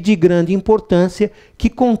e de grande importância que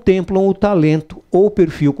contemplam o talento ou o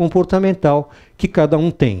perfil comportamental que cada um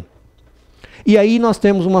tem. E aí nós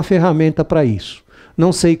temos uma ferramenta para isso.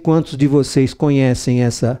 Não sei quantos de vocês conhecem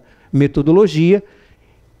essa metodologia,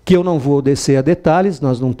 que eu não vou descer a detalhes,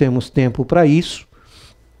 nós não temos tempo para isso.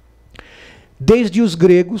 Desde os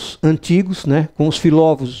gregos antigos, né, com os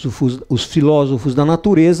filósofos da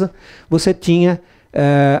natureza, você tinha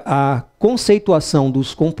a conceituação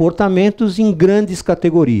dos comportamentos em grandes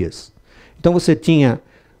categorias. Então você tinha,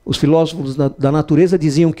 os filósofos da natureza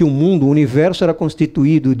diziam que o mundo, o universo era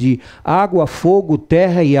constituído de água, fogo,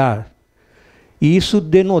 terra e ar. E isso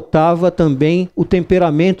denotava também o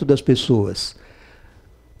temperamento das pessoas.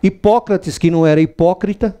 Hipócrates, que não era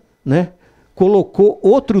hipócrita, né, colocou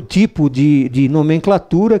outro tipo de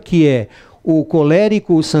nomenclatura, que é o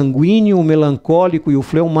colérico, o sanguíneo, o melancólico e o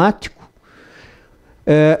fleumático.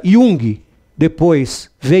 Jung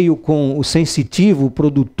depois veio com o sensitivo, o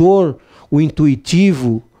produtor, o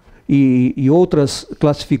intuitivo e outras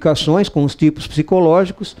classificações com os tipos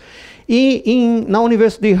psicológicos. E na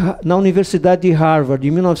Universidade de Harvard,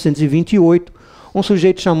 em 1928, um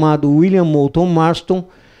sujeito chamado William Moulton Marston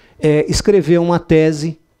escreveu uma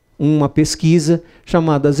tese, uma pesquisa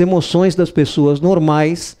chamada As Emoções das Pessoas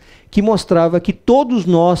Normais, que mostrava que todos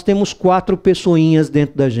nós temos 4 pessoinhas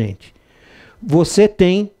dentro da gente. Você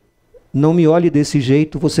tem, não me olhe desse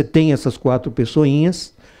jeito, você tem essas 4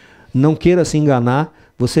 pessoinhas, não queira se enganar,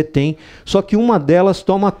 você tem, só que uma delas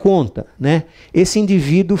toma conta, né? Esse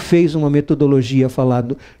indivíduo fez uma metodologia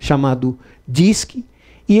chamado DISC,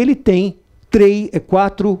 e ele tem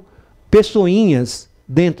 4 pessoinhas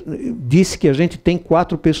dentro. Disse que a gente tem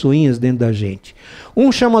 4 pessoinhas dentro da gente.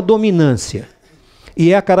 Um chama dominância,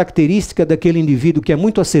 e é a característica daquele indivíduo que é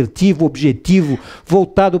muito assertivo, objetivo,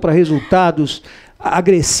 voltado para resultados,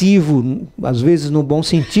 agressivo, às vezes no bom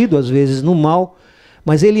sentido, às vezes no mal,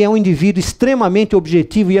 mas ele é um indivíduo extremamente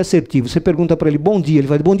objetivo e assertivo. Você pergunta para ele, bom dia, ele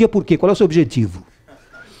vai dizer, bom dia por quê? Qual é o seu objetivo?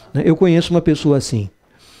 Eu conheço uma pessoa assim.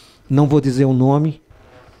 Não vou dizer o nome,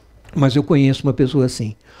 mas eu conheço uma pessoa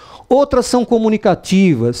assim. Outras são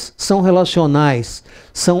comunicativas, são relacionais,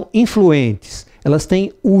 são influentes. Elas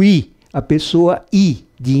têm o I, a pessoa I,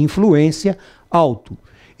 de influência, alto.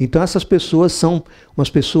 Então essas pessoas são umas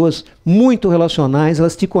pessoas muito relacionais,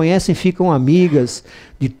 elas te conhecem, ficam amigas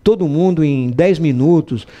de todo mundo em 10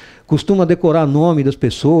 minutos, costuma decorar o nome das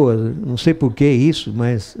pessoas, não sei por que isso,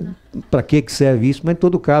 mas para que serve isso, mas em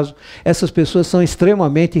todo caso, essas pessoas são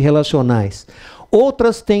extremamente relacionais.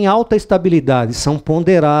 Outras têm alta estabilidade, são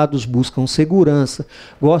ponderados, buscam segurança,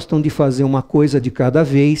 gostam de fazer uma coisa de cada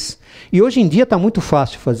vez. E hoje em dia está muito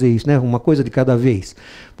fácil fazer isso, né? Uma coisa de cada vez.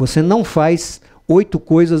 Você não faz 8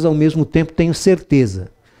 coisas ao mesmo tempo, tenho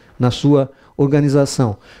certeza, na sua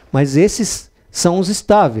organização. Mas esses são os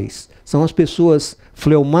estáveis, são as pessoas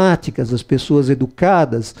fleumáticas, as pessoas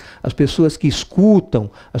educadas, as pessoas que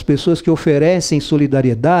escutam, as pessoas que oferecem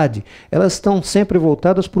solidariedade, elas estão sempre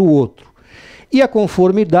voltadas para o outro. E a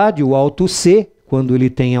conformidade, o alto C, quando ele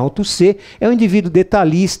tem alto C, é um indivíduo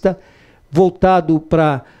detalhista, voltado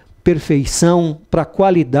para perfeição, para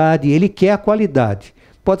qualidade, ele quer a qualidade.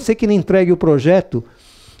 Pode ser que ele entregue o projeto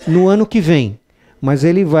no ano que vem, mas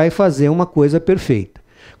ele vai fazer uma coisa perfeita.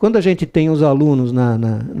 Quando a gente tem os alunos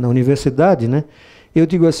na universidade, né, eu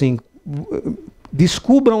digo assim,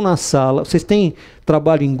 descubram na sala, vocês têm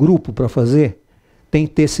trabalho em grupo para fazer? Tem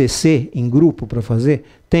TCC em grupo para fazer?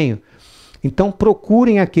 Tenho. Então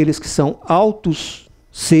procurem aqueles que são altos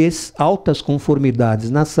Cs, altas conformidades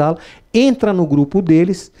na sala, entra no grupo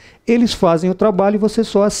deles, eles fazem o trabalho e você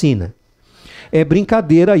só assina. É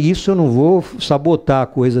brincadeira isso, eu não vou sabotar a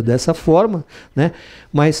coisa dessa forma, né?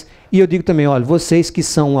 Mas, e eu digo também, olha, vocês que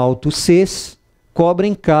são altos Cs,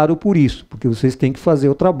 cobrem caro por isso, porque vocês têm que fazer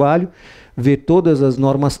o trabalho, ver todas as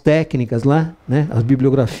normas técnicas lá, né? As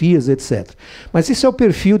bibliografias, etc. Mas isso é o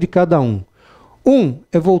perfil de cada um. Um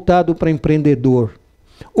é voltado para empreendedor,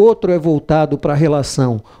 outro é voltado para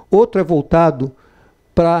relação, outro é voltado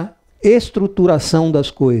para estruturação das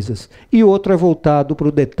coisas e outro é voltado para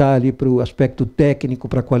o detalhe, para o aspecto técnico,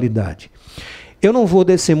 para a qualidade. Eu não vou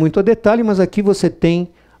descer muito a detalhe, mas aqui você tem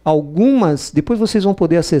algumas, depois vocês vão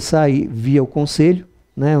poder acessar aí via o conselho,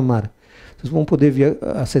 né, Mara? Vocês vão poder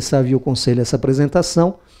acessar via o conselho essa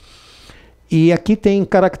apresentação. E aqui tem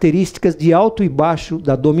características de alto e baixo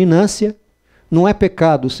da dominância. Não é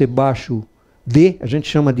pecado ser baixo D, a gente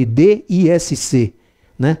chama de DISC,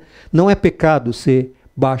 né? Não é pecado ser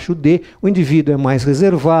baixo D, o indivíduo é mais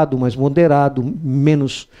reservado, mais moderado,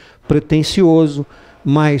 menos pretensioso,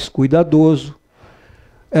 mais cuidadoso.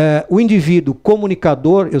 O indivíduo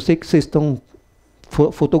comunicador, eu sei que vocês estão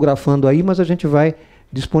fotografando aí, mas a gente vai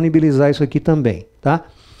disponibilizar isso aqui também, tá?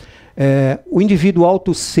 O indivíduo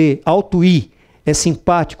alto C, alto I, é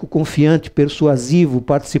simpático, confiante, persuasivo,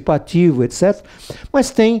 participativo, etc. Mas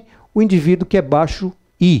tem o indivíduo que é baixo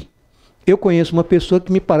I. Eu conheço uma pessoa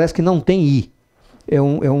que me parece que não tem I. É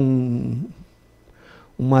um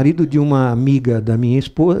marido de uma amiga da minha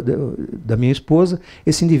esposa.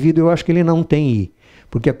 Esse indivíduo, eu acho que ele não tem I,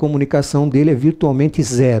 porque a comunicação dele é virtualmente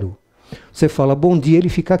zero. Você fala bom dia, ele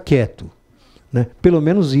fica quieto. Né? Pelo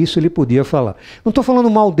menos isso ele podia falar. Não estou falando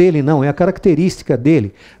mal dele, não, é a característica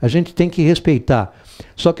dele. A gente tem que respeitar.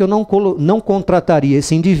 Só que eu não contrataria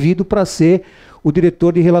esse indivíduo para ser o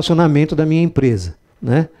diretor de relacionamento da minha empresa.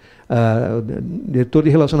 Né? O diretor de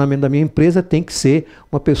relacionamento da minha empresa tem que ser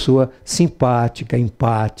uma pessoa simpática,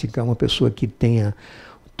 empática, uma pessoa que tenha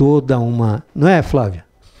toda uma... Não é, Flávia?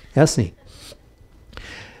 É assim.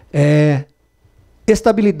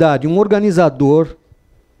 Estabilidade, um organizador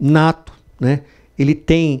nato, né?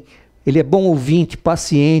 Ele é bom ouvinte,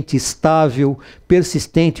 paciente, estável,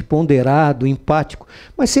 persistente, ponderado, empático.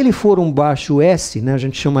 Mas se ele for um baixo S, né, a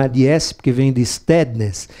gente chama de S porque vem de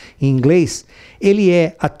steadiness em inglês, ele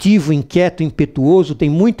é ativo, inquieto, impetuoso, tem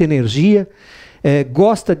muita energia,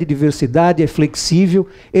 gosta de diversidade, é flexível,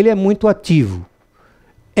 ele é muito ativo.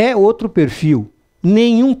 É outro perfil.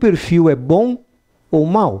 Nenhum perfil é bom ou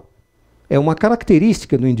mau. É uma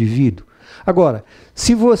característica do indivíduo. Agora,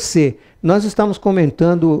 se você... Nós estamos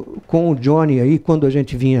comentando com o Johnny aí, quando a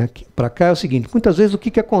gente vinha para cá, é o seguinte, muitas vezes o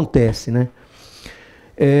que acontece, né?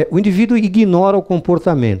 O indivíduo ignora o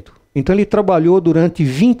comportamento. Então ele trabalhou durante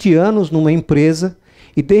 20 anos numa empresa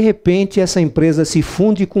e de repente essa empresa se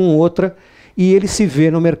funde com outra e ele se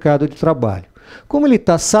vê no mercado de trabalho. Como ele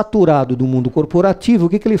está saturado do mundo corporativo, o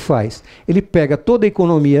que ele faz? Ele pega toda a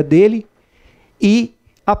economia dele e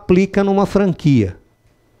aplica numa franquia.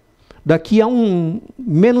 Daqui a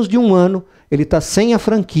menos de um ano, ele está sem a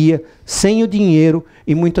franquia, sem o dinheiro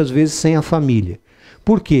e muitas vezes sem a família.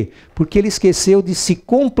 Por quê? Porque ele esqueceu de se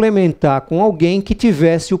complementar com alguém que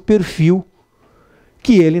tivesse o perfil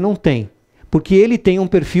que ele não tem. Porque ele tem um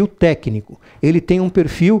perfil técnico, ele tem um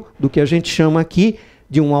perfil do que a gente chama aqui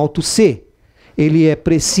de um alto C. Ele é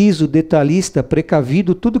preciso, detalhista,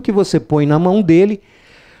 precavido, tudo que você põe na mão dele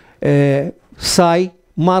sai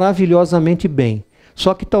maravilhosamente bem.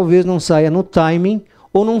 Só que talvez não saia no timing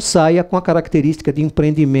ou não saia com a característica de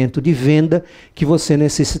empreendimento, de venda que você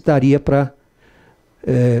necessitaria para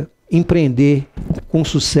empreender com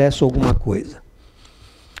sucesso alguma coisa.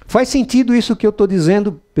 Faz sentido isso que eu estou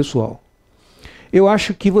dizendo, pessoal? Eu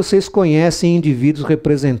acho que vocês conhecem indivíduos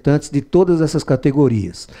representantes de todas essas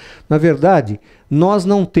categorias. Na verdade, nós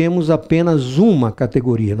não temos apenas uma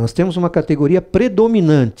categoria, nós temos uma categoria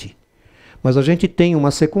predominante. Mas a gente tem uma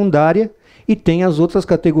secundária e tem as outras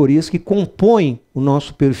categorias que compõem o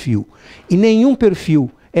nosso perfil. E nenhum perfil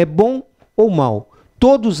é bom ou mau.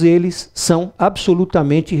 Todos eles são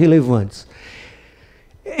absolutamente relevantes.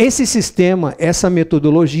 Esse sistema, essa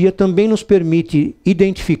metodologia também nos permite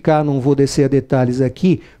identificar, não vou descer a detalhes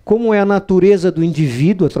aqui, como é a natureza do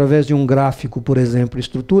indivíduo através de um gráfico, por exemplo,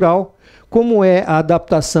 estrutural, como é a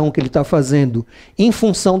adaptação que ele está fazendo em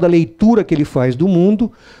função da leitura que ele faz do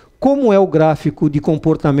mundo, como é o gráfico de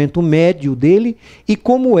comportamento médio dele e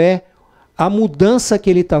como é a mudança que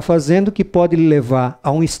ele está fazendo que pode lhe levar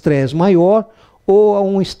a um estresse maior ou a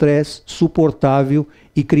um estresse suportável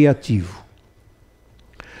e criativo.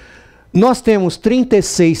 Nós temos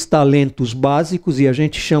 36 talentos básicos e a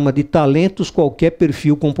gente chama de talentos qualquer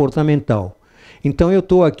perfil comportamental. Então eu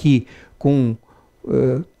estou aqui com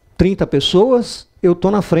 30 pessoas, eu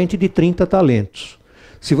estou na frente de 30 talentos.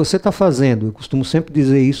 Se você está fazendo, eu costumo sempre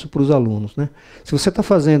dizer isso para os alunos, né? Se você está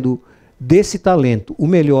fazendo desse talento o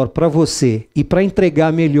melhor para você e para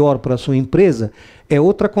entregar melhor para a sua empresa, é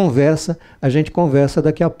outra conversa, a gente conversa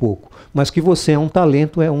daqui a pouco. Mas que você é um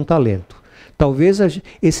talento. Talvez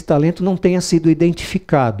esse talento não tenha sido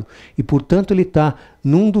identificado e, portanto, ele está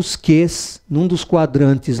num dos Qs, num dos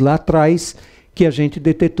quadrantes lá atrás, que a gente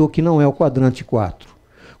detectou que não é o quadrante 4.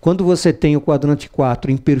 Quando você tem o quadrante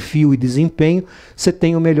 4 em perfil e desempenho, você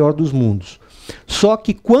tem o melhor dos mundos. Só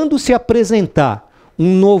que quando se apresentar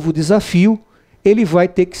um novo desafio, ele vai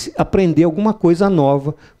ter que aprender alguma coisa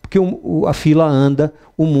nova, porque a fila anda,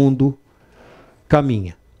 o mundo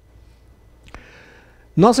caminha.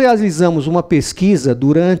 Nós realizamos uma pesquisa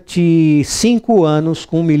durante 5 anos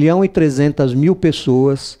com 1.300.000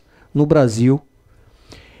 pessoas no Brasil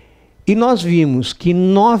e nós vimos que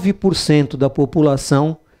 9% da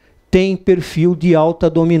população tem perfil de alta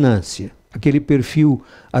dominância, aquele perfil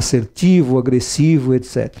assertivo, agressivo,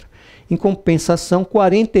 etc. Em compensação,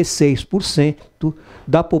 46%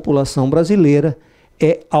 da população brasileira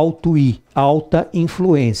é alto I, alta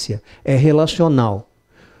influência, é relacional.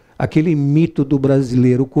 Aquele mito do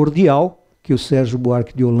brasileiro cordial, que o Sérgio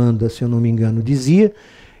Buarque de Holanda, se eu não me engano, dizia,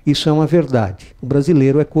 isso é uma verdade. O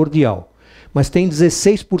brasileiro é cordial. Mas tem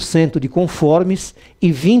 16% de conformes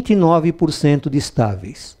e 29% de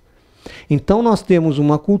estáveis. Então nós temos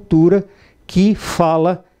uma cultura que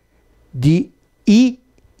fala de I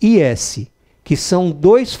e S, que são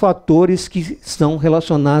 2 fatores que estão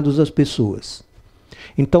relacionados às pessoas.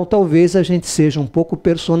 Então talvez a gente seja um pouco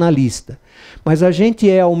personalista, mas a gente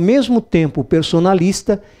é ao mesmo tempo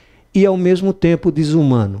personalista e ao mesmo tempo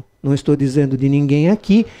desumano. Não estou dizendo de ninguém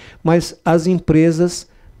aqui, mas as empresas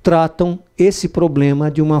tratam esse problema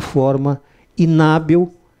de uma forma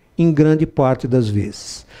inábil em grande parte das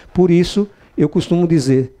vezes. Por isso, eu costumo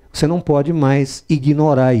dizer, você não pode mais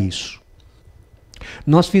ignorar isso.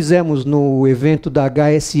 Nós fizemos no evento da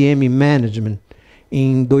HSM Management,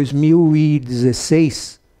 em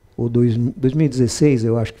 2016, ou 2016,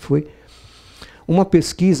 eu acho que foi, uma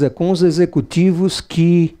pesquisa com os executivos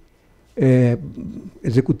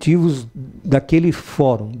executivos daquele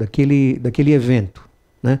fórum, daquele evento,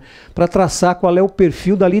 né, para traçar qual é o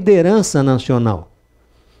perfil da liderança nacional.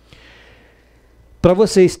 Para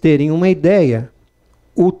vocês terem uma ideia,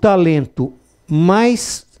 o talento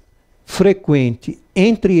mais frequente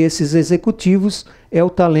entre esses executivos é o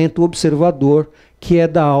talento observador, que é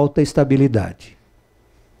da alta estabilidade.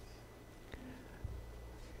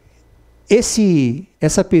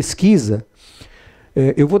 Essa pesquisa,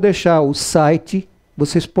 eu vou deixar o site,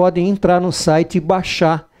 vocês podem entrar no site e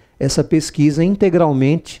baixar essa pesquisa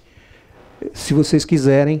integralmente, se vocês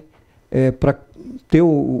quiserem, para ter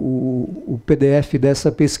o PDF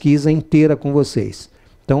dessa pesquisa inteira com vocês.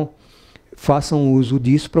 Então, façam uso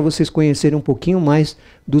disso para vocês conhecerem um pouquinho mais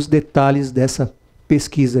dos detalhes dessa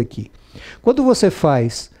pesquisa aqui. Quando você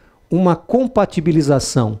faz uma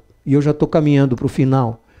compatibilização, e eu já estou caminhando para o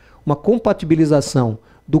final, uma compatibilização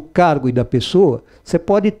do cargo e da pessoa, você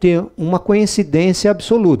pode ter uma coincidência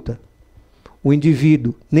absoluta. O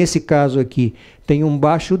indivíduo, nesse caso aqui, tem um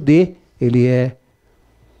baixo D, ele é,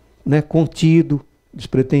 né, contido,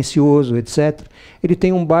 despretensioso, etc. Ele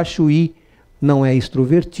tem um baixo I, não é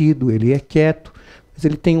extrovertido, ele é quieto, mas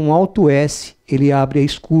ele tem um alto S, ele abre a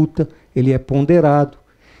escuta, ele é ponderado,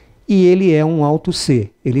 e ele é um alto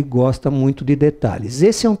C, ele gosta muito de detalhes.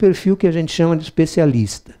 Esse é um perfil que a gente chama de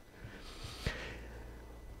especialista.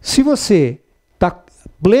 Se você está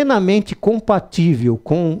plenamente compatível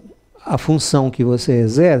com a função que você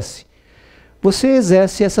exerce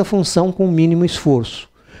essa função com o mínimo esforço.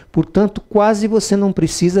 Portanto, quase você não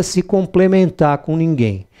precisa se complementar com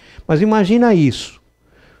ninguém. Mas imagina isso.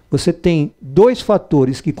 Você tem 2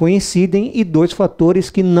 fatores que coincidem e 2 fatores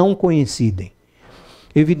que não coincidem.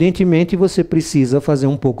 Evidentemente, você precisa fazer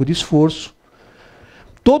um pouco de esforço.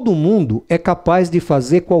 Todo mundo é capaz de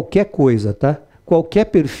fazer qualquer coisa, tá? Qualquer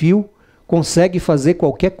perfil consegue fazer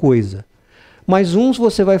qualquer coisa. Mas uns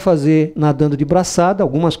você vai fazer nadando de braçada,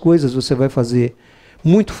 algumas coisas você vai fazer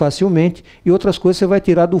muito facilmente e outras coisas você vai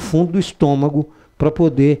tirar do fundo do estômago para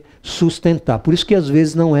poder sustentar. Por isso que às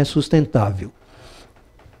vezes não é sustentável.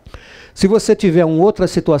 Se você tiver uma outra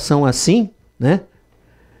situação assim, né,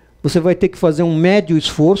 você vai ter que fazer um médio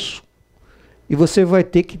esforço e você vai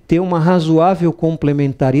ter que ter uma razoável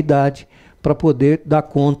complementaridade para poder dar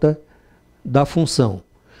conta da função.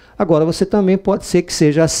 Agora, você também pode ser que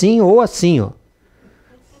seja assim ou assim, ó.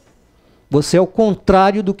 Você é o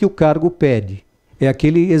contrário do que o cargo pede. É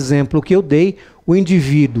aquele exemplo que eu dei, o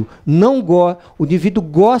indivíduo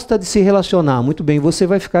gosta de se relacionar. Muito bem, você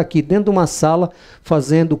vai ficar aqui dentro de uma sala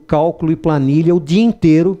fazendo cálculo e planilha o dia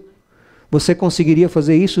inteiro. Você conseguiria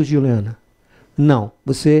fazer isso, Juliana? Não,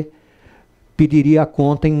 você pediria a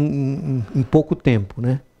conta em pouco tempo,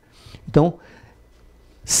 né? Então,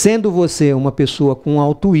 sendo você uma pessoa com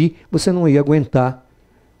alto I, você não ia aguentar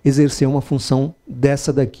exercer uma função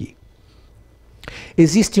dessa daqui.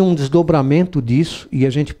 Existe um desdobramento disso e a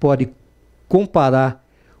gente pode comparar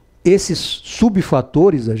esses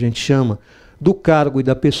subfatores, a gente chama, do cargo e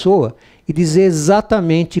da pessoa e dizer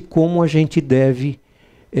exatamente como a gente deve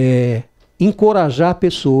encorajar a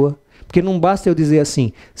pessoa, porque não basta eu dizer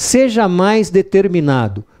assim, seja mais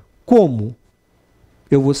determinado. Como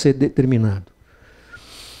eu vou ser determinado?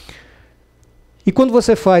 E quando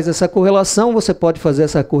você faz essa correlação, você pode fazer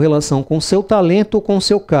essa correlação com o seu talento ou com o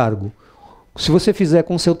seu cargo. Se você fizer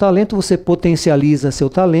com o seu talento, você potencializa seu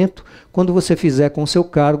talento. Quando você fizer com o seu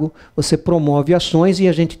cargo, você promove ações e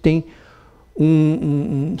a gente tem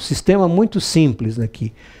um sistema muito simples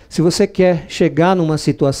aqui. Se você quer chegar numa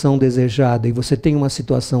situação desejada e você tem uma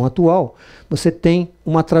situação atual, você tem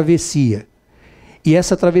uma travessia. E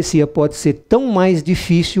essa travessia pode ser tão mais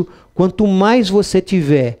difícil quanto mais você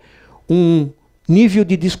tiver um nível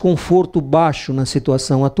de desconforto baixo na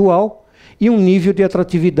situação atual e um nível de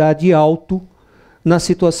atratividade alto na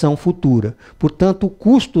situação futura. Portanto, o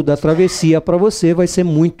custo da travessia para você vai ser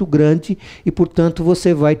muito grande e, portanto,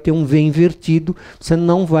 você vai ter um V invertido, você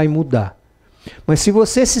não vai mudar. Mas se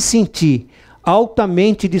você se sentir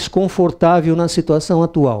altamente desconfortável na situação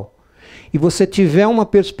atual e você tiver uma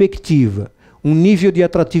perspectiva, um nível de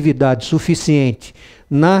atratividade suficiente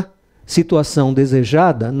na situação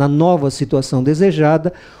desejada, na nova situação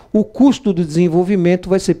desejada, o custo do desenvolvimento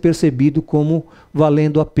vai ser percebido como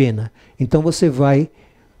valendo a pena. Então você vai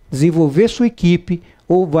desenvolver sua equipe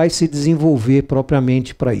ou vai se desenvolver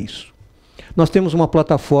propriamente para isso. Nós temos uma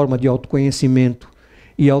plataforma de autoconhecimento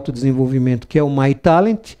e autodesenvolvimento que é o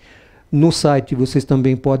MyTalent. No site vocês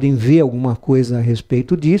também podem ver alguma coisa a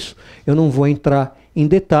respeito disso. Eu não vou entrar em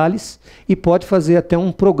detalhes e pode fazer até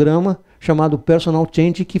um programa chamado Personal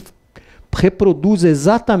Change, que reproduz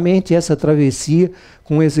exatamente essa travessia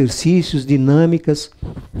com exercícios, dinâmicas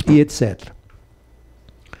e etc.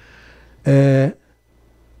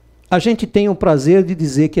 A gente tem o prazer de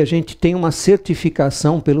dizer que a gente tem uma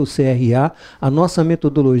certificação pelo CRA, a nossa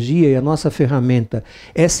metodologia e a nossa ferramenta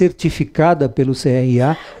é certificada pelo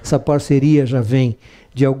CRA, essa parceria já vem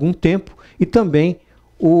de algum tempo, e também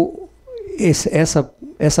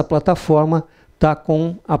essa plataforma está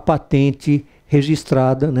com a patente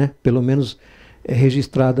registrada, né? Pelo menos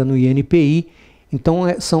registrada no INPI. Então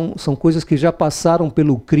são coisas que já passaram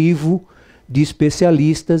pelo crivo de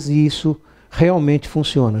especialistas e isso realmente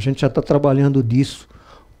funciona. A gente já está trabalhando disso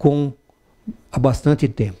há bastante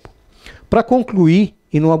tempo. Para concluir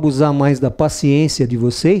e não abusar mais da paciência de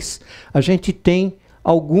vocês, a gente tem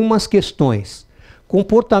algumas questões.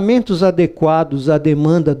 Comportamentos adequados à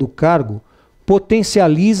demanda do cargo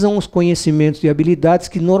potencializam os conhecimentos e habilidades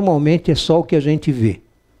que normalmente é só o que a gente vê.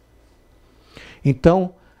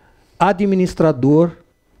 Então, administrador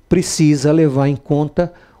precisa levar em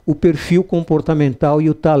conta o perfil comportamental e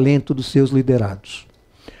o talento dos seus liderados.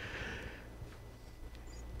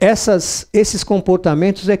 Esses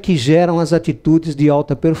comportamentos é que geram as atitudes de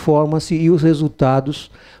alta performance e os resultados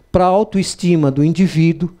para a autoestima do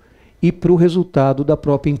indivíduo e para o resultado da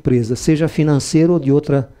própria empresa, seja financeiro ou de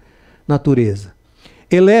outra natureza.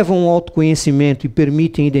 Elevam o autoconhecimento e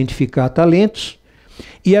permitem identificar talentos,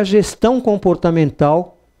 e a gestão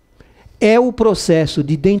comportamental é o processo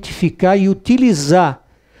de identificar e utilizar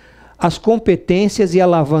as competências e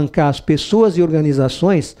alavancar as pessoas e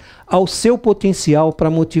organizações ao seu potencial para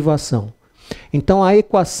motivação. Então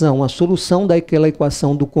a solução daquela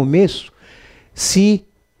equação do começo se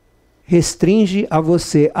restringe a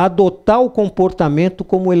você adotar o comportamento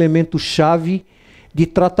como elemento-chave de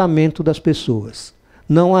tratamento das pessoas.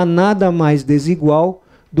 Não há nada mais desigual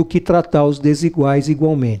do que tratar os desiguais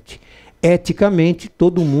igualmente. Eticamente,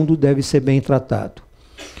 todo mundo deve ser bem tratado.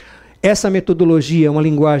 Essa metodologia é uma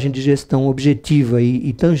linguagem de gestão objetiva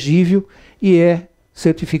e tangível e é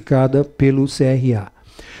certificada pelo CRA.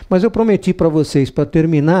 Mas eu prometi para vocês, para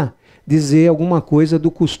terminar, dizer alguma coisa do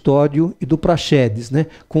custódio e do praxedes, né,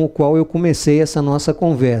 com o qual eu comecei essa nossa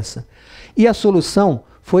conversa. E a solução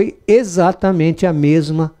foi exatamente a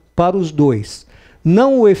mesma para os dois.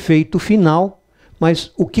 Não o efeito final,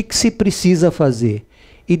 mas o que se precisa fazer?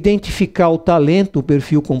 Identificar o talento, o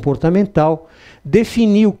perfil comportamental,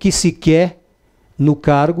 definir o que se quer no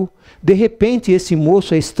cargo. De repente, esse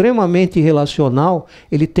moço é extremamente relacional,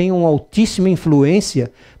 ele tem uma altíssima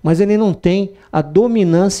influência, mas ele não tem a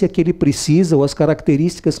dominância que ele precisa, ou as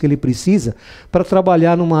características que ele precisa para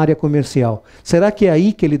trabalhar numa área comercial. Será que é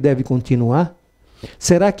aí que ele deve continuar?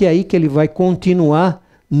 Será que é aí que ele vai continuar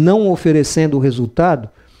não oferecendo o resultado?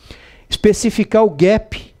 Especificar o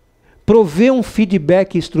gap, prover um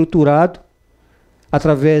feedback estruturado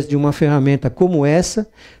através de uma ferramenta como essa,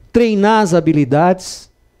 treinar as habilidades,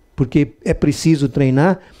 porque é preciso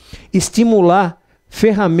treinar, estimular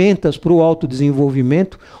ferramentas para o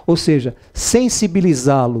autodesenvolvimento, ou seja,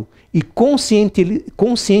 sensibilizá-lo e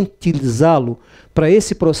conscientizá-lo para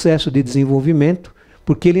esse processo de desenvolvimento,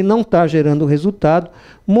 porque ele não está gerando resultado,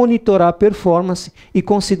 monitorar a performance e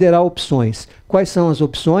considerar opções. Quais são as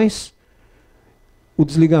opções? O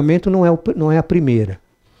desligamento não é a primeira.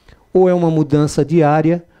 Ou é uma mudança de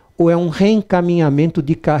área, ou é um reencaminhamento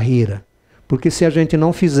de carreira. Porque se a gente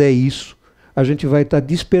não fizer isso, a gente vai estar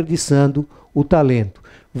desperdiçando o talento.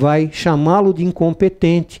 Vai chamá-lo de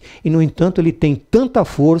incompetente e, no entanto, ele tem tanta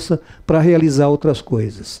força para realizar outras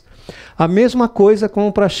coisas. A mesma coisa com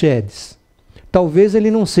o praxedes. Talvez ele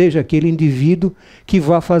não seja aquele indivíduo que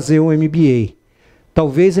vá fazer um MBA.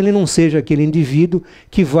 Talvez ele não seja aquele indivíduo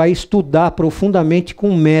que vai estudar profundamente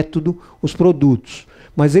com método os produtos.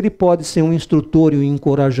 Mas ele pode ser um instrutor e um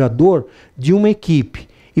encorajador de uma equipe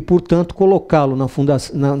e, portanto, colocá-lo no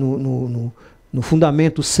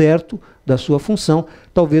fundamento certo da sua função,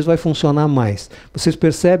 talvez vai funcionar mais. Vocês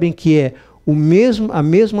percebem que é a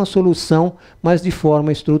mesma solução, mas de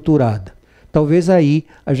forma estruturada. Talvez aí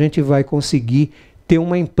a gente vai conseguir ter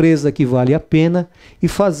uma empresa que vale a pena e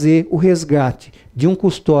fazer o resgate de um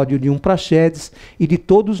custódio, de um praxedes e de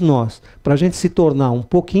todos nós, para a gente se tornar um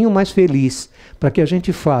pouquinho mais feliz, para que a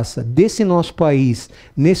gente faça desse nosso país,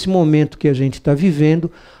 nesse momento que a gente está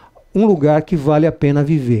vivendo, um lugar que vale a pena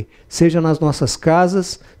viver, seja nas nossas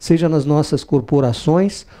casas, seja nas nossas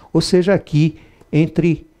corporações, ou seja aqui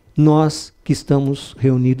entre nós que estamos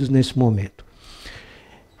reunidos nesse momento.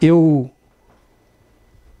 Eu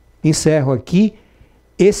encerro aqui.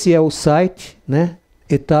 Esse é o site, né?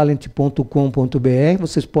 etalent.com.br,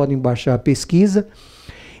 vocês podem baixar a pesquisa.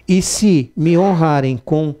 E se me honrarem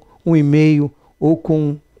com um e-mail ou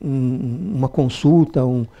com uma consulta,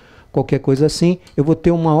 qualquer coisa assim, eu vou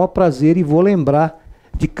ter o maior prazer e vou lembrar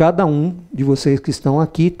de cada um de vocês que estão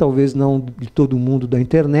aqui, talvez não de todo mundo da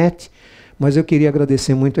internet, mas eu queria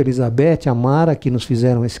agradecer muito a Elizabeth, a Mara, que nos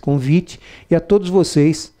fizeram esse convite, e a todos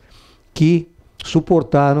vocês que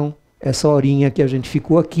suportaram essa horinha que a gente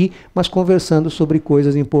ficou aqui, mas conversando sobre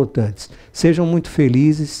coisas importantes. Sejam muito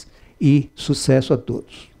felizes e sucesso a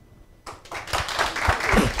todos.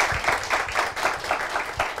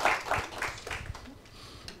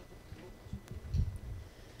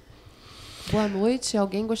 Boa noite.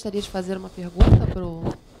 Alguém gostaria de fazer uma pergunta para o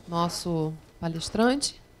nosso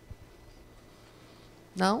palestrante?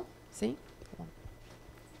 Não? Sim? Bom.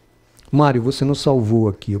 Mário, você nos salvou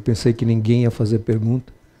aqui. Eu pensei que ninguém ia fazer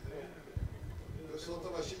pergunta. O pessoal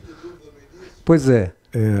estava cheio de dúvida no início. Pois é.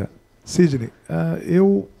 Sidney,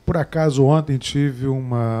 eu, por acaso, ontem tive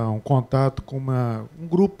um contato com um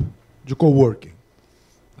grupo de coworking,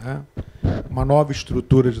 né? Uma nova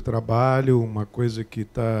estrutura de trabalho, uma coisa que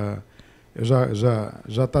já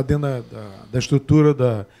está dentro da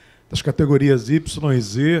estrutura das categorias Y e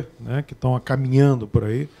Z, né, que estão caminhando por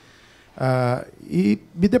aí. E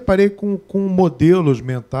me deparei com modelos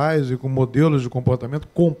mentais e com modelos de comportamento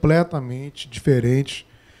completamente diferentes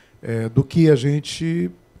do que a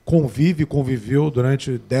gente conviveu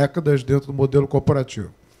durante décadas dentro do modelo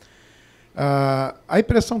corporativo. A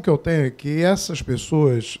impressão que eu tenho é que essas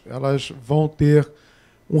pessoas elas vão ter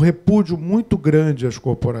um repúdio muito grande às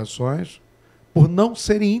corporações por não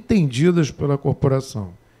serem entendidas pela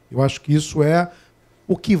corporação. Eu acho que isso é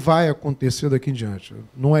o que vai acontecer daqui em diante.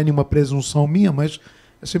 Não é nenhuma presunção minha, mas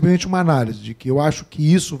é simplesmente uma análise de que eu acho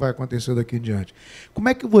que isso vai acontecer daqui em diante. Como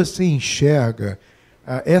é que você enxerga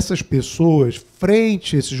essas pessoas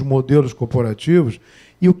frente a esses modelos corporativos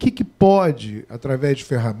e o que pode, através de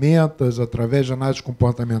ferramentas, através de análise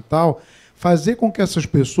comportamental, fazer com que essas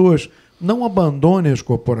pessoas não abandonem as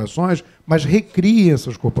corporações, mas recriem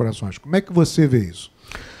essas corporações? Como é que você vê isso?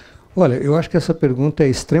 Olha, eu acho que essa pergunta é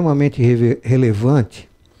extremamente relevante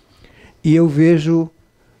e eu vejo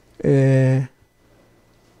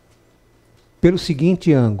pelo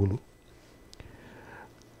seguinte ângulo.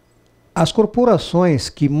 As corporações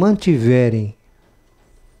que mantiverem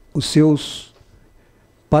os seus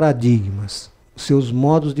paradigmas, os seus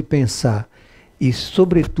modos de pensar e,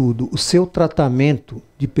 sobretudo, o seu tratamento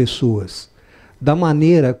de pessoas da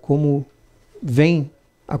maneira como vem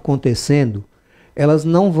acontecendo, elas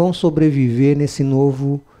não vão sobreviver nesse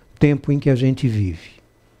novo tempo em que a gente vive.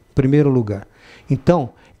 Em primeiro lugar. Então,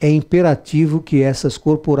 é imperativo que essas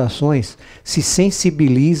corporações se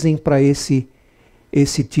sensibilizem para esse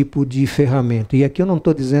tipo de ferramenta. E aqui eu não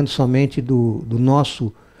estou dizendo somente do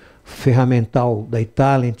nosso ferramental da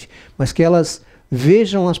Talent, mas que elas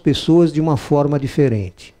vejam as pessoas de uma forma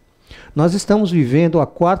diferente. Nós estamos vivendo a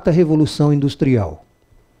 4ª revolução industrial.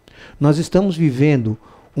 Nós estamos vivendo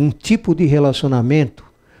um tipo de relacionamento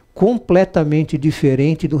completamente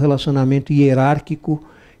diferente do relacionamento hierárquico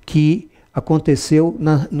que aconteceu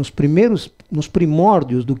nos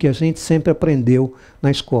primórdios do que a gente sempre aprendeu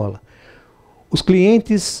na escola. Os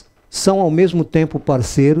clientes são ao mesmo tempo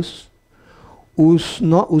parceiros, os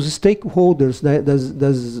stakeholders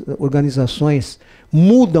das organizações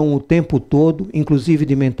mudam o tempo todo, inclusive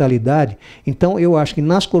de mentalidade. Então, eu acho que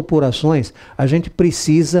nas corporações a gente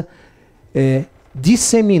precisa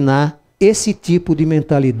disseminar esse tipo de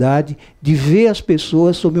mentalidade de ver as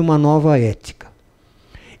pessoas sob uma nova ética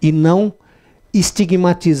e não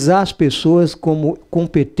estigmatizar as pessoas como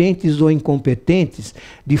competentes ou incompetentes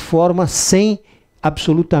de forma sem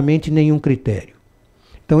absolutamente nenhum critério.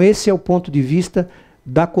 Então esse é o ponto de vista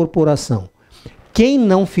da corporação. Quem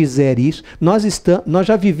não fizer isso, nós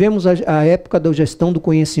já vivemos a época da gestão do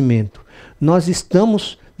conhecimento. Nós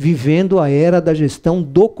estamos vivendo a era da gestão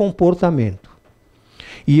do comportamento.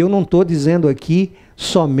 E eu não estou dizendo aqui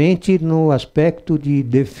somente no aspecto de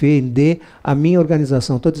defender a minha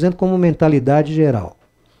organização. Estou dizendo como mentalidade geral.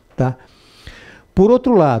 Tá? Por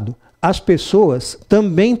outro lado, as pessoas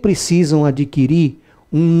também precisam adquirir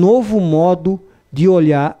um novo modo de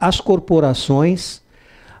olhar as corporações,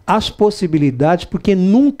 as possibilidades, porque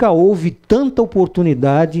nunca houve tanta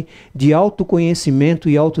oportunidade de autoconhecimento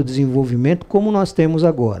e autodesenvolvimento como nós temos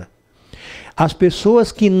agora. As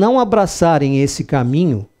pessoas que não abraçarem esse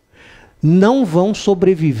caminho não vão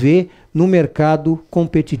sobreviver no mercado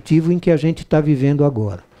competitivo em que a gente está vivendo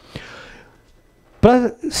agora.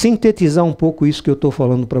 Para sintetizar um pouco isso que eu estou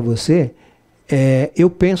falando para você, eu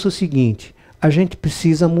penso o seguinte: a gente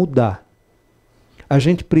precisa mudar. A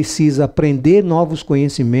gente precisa aprender novos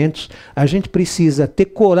conhecimentos, a gente precisa ter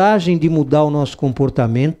coragem de mudar o nosso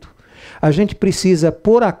comportamento A gente precisa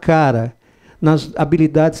pôr a cara nas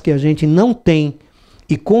habilidades que a gente não tem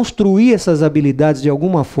e construir essas habilidades de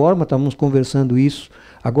alguma forma. Estamos conversando isso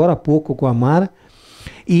agora há pouco com a Mara.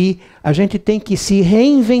 E a gente tem que se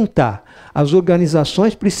reinventar. As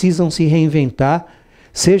organizações precisam se reinventar,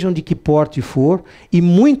 sejam de que porte for, e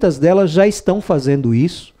muitas delas já estão fazendo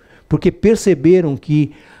isso, porque perceberam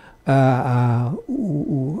que a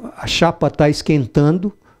chapa está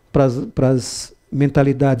esquentando para as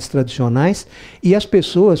mentalidades tradicionais, e as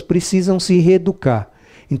pessoas precisam se reeducar.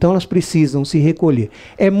 Então elas precisam se recolher.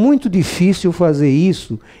 É muito difícil fazer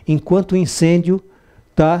isso enquanto o incêndio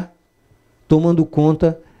está tomando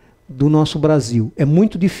conta do nosso Brasil. É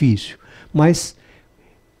muito difícil. Mas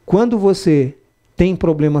quando você tem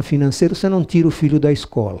problema financeiro, você não tira o filho da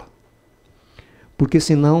escola. Porque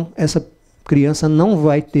senão essa criança não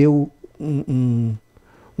vai ter um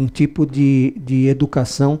tipo de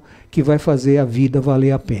educação que vai fazer a vida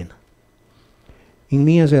valer a pena. Em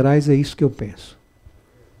linhas gerais, é isso que eu penso.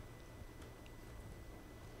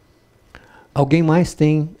 Alguém mais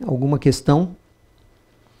tem alguma questão?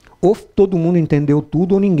 Ou todo mundo entendeu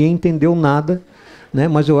tudo, ou ninguém entendeu nada, né?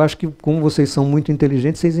 Mas eu acho que, como vocês são muito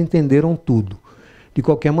inteligentes, vocês entenderam tudo. De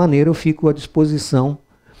qualquer maneira, eu fico à disposição,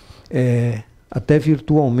 até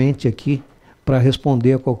virtualmente aqui, para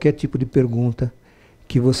responder a qualquer tipo de pergunta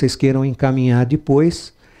que vocês queiram encaminhar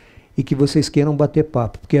depois e que vocês queiram bater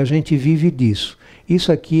papo, porque a gente vive disso.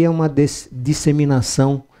 Isso aqui é uma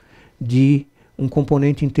disseminação de um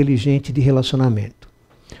componente inteligente de relacionamento.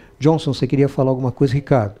 Johnson, você queria falar alguma coisa?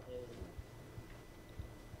 Ricardo?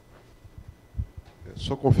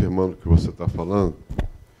 Só confirmando o que você está falando,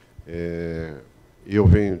 eu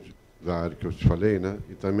venho da área que eu te falei, né?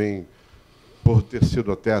 E também, por ter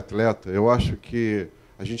sido até atleta, eu acho que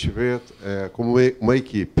a gente vê como uma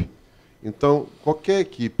equipe. Então, qualquer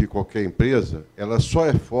equipe, qualquer empresa, ela só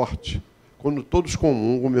é forte quando todos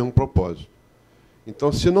comungam o mesmo propósito.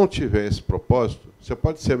 Então, se não tiver esse propósito, você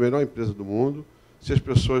pode ser a melhor empresa do mundo, se as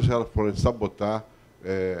pessoas forem sabotar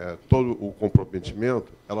todo o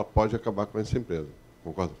comprometimento, ela pode acabar com essa empresa.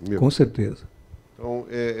 Concorda comigo? Com certeza. Então,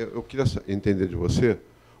 eu queria entender de você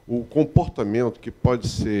o comportamento que pode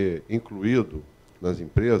ser incluído nas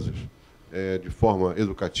empresas de forma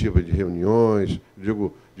educativa, de reuniões,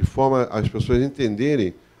 digo, de forma as pessoas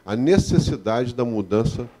entenderem a necessidade da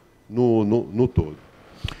mudança no todo.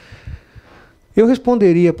 Eu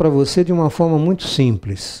responderia para você de uma forma muito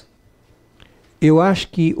simples. Eu acho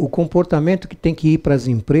que o comportamento que tem que ir para as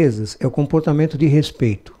empresas é o comportamento de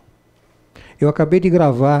respeito. Eu acabei de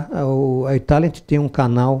gravar, a eTalent tem um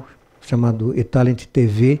canal chamado eTalent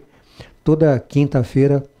TV. Toda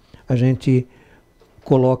quinta-feira a gente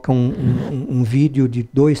coloca um vídeo de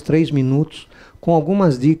 2, 3 minutos com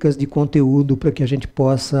algumas dicas de conteúdo para que a gente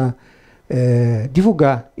possa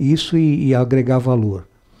divulgar isso e agregar valor.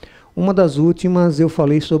 Uma das últimas eu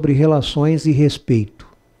falei sobre relações e respeito.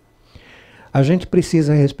 A gente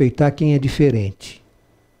precisa respeitar quem é diferente.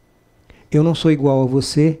 Eu não sou igual a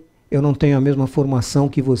você, eu não tenho a mesma formação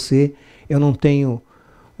que você, eu não tenho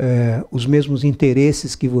os mesmos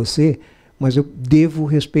interesses que você, mas eu devo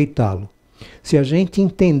respeitá-lo. Se a gente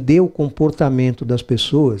entender o comportamento das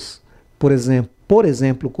pessoas, por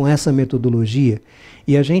exemplo, com essa metodologia,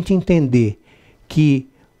 e a gente entender que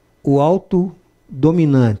o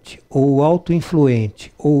autodominante, ou o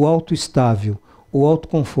autoinfluente, ou o autoestável, ou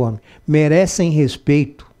autoconforme, merecem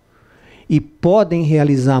respeito e podem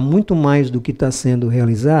realizar muito mais do que está sendo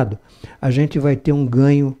realizado, a gente vai ter um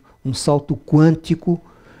ganho, um salto quântico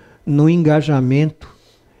no engajamento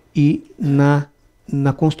e na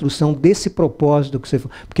construção desse propósito que você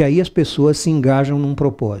falou. Porque aí as pessoas se engajam num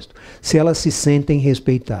propósito, se elas se sentem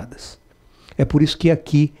respeitadas. É por isso que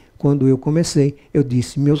aqui, quando eu comecei, eu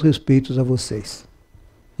disse meus respeitos a vocês.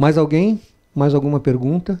 Mais alguém? Mais alguma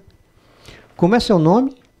pergunta? Como é seu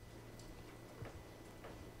nome?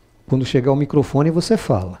 Quando chegar o microfone, você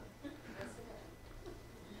fala.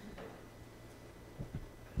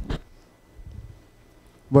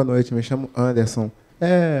 Boa noite, me chamo Anderson.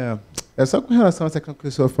 É só com relação a essa questão que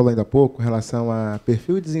o senhor falou ainda há pouco, com relação a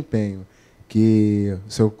perfil e desempenho, que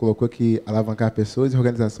o senhor colocou que alavancar pessoas e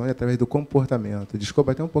organizações através do comportamento.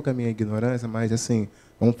 Desculpa até um pouco a minha ignorância, mas assim,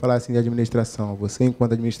 vamos falar assim de administração. Você,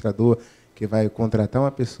 enquanto administrador, que vai contratar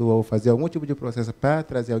uma pessoa ou fazer algum tipo de processo para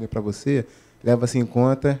trazer alguém para você, leva-se em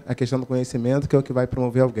conta a questão do conhecimento, que é o que vai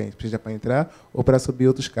promover alguém, seja para entrar ou para subir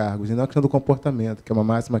outros cargos, e não a questão do comportamento, que é uma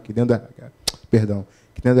máxima aqui dentro da RH. Perdão.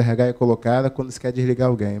 Que dentro do RH é colocada quando se quer desligar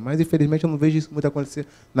alguém. Mas, infelizmente, eu não vejo isso muito acontecer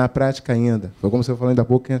na prática ainda. Foi como você falou ainda há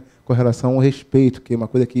pouco, com relação ao respeito, que é uma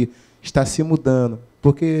coisa que está se mudando.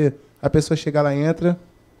 Porque a pessoa chega lá, entra,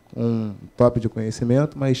 um top de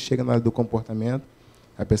conhecimento, mas chega na hora do comportamento,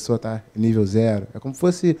 a pessoa está em nível 0. É como se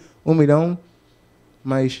fosse 1 milhão,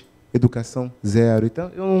 mas educação 0.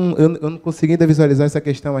 Então, eu não consegui ainda visualizar essa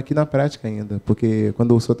questão aqui na prática ainda, porque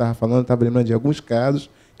quando o senhor estava falando, eu estava lembrando de alguns casos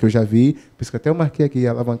que eu já vi, por isso que até eu marquei aqui,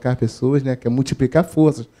 alavancar pessoas, né, que é multiplicar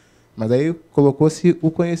forças. Mas aí colocou-se o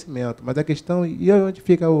conhecimento. Mas a questão, e onde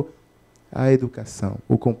fica a educação,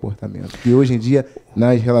 o comportamento? Que hoje em dia,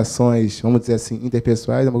 nas relações, vamos dizer assim,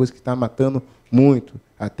 interpessoais, é uma coisa que está matando muito.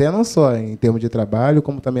 Até não só em termos de trabalho,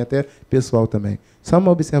 como também até pessoal também. Só uma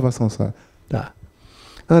observação só. Tá.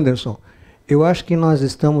 Anderson, eu acho que nós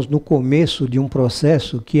estamos no começo de um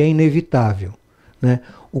processo que é inevitável, né?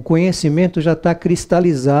 O conhecimento já está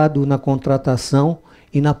cristalizado na contratação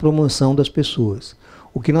e na promoção das pessoas.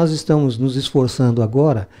 O que nós estamos nos esforçando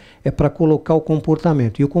agora é para colocar o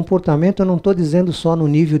comportamento. E o comportamento eu não estou dizendo só no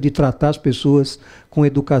nível de tratar as pessoas com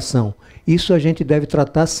educação. Isso a gente deve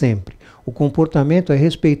tratar sempre. O comportamento é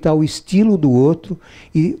respeitar o estilo do outro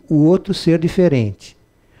e o outro ser diferente.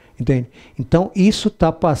 Entende? Então, isso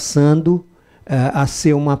está passando a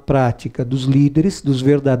ser uma prática dos líderes, dos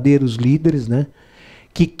verdadeiros líderes, né,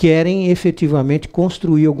 que querem efetivamente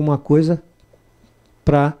construir alguma coisa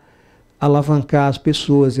para alavancar as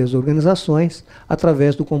pessoas e as organizações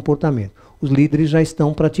através do comportamento. Os líderes já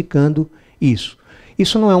estão praticando isso.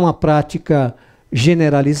 Isso não é uma prática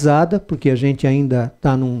generalizada, porque a gente ainda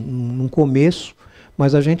está num começo,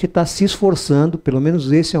 mas a gente está se esforçando, pelo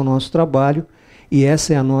menos esse é o nosso trabalho, e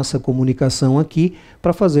essa é a nossa comunicação aqui,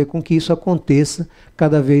 para fazer com que isso aconteça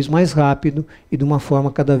cada vez mais rápido e de uma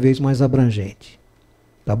forma cada vez mais abrangente.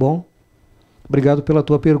 Tá bom? Obrigado pela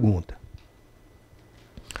tua pergunta.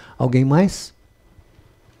 Alguém mais?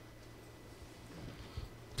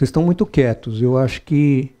 Vocês estão muito quietos. Eu acho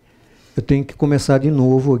que eu tenho que começar de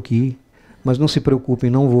novo aqui, mas não se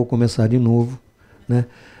preocupem, não vou começar de novo, né?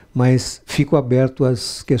 Mas fico aberto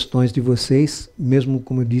às questões de vocês, mesmo,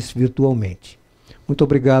 como eu disse, virtualmente. Muito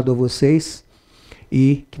obrigado a vocês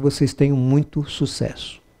e que vocês tenham muito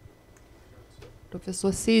sucesso.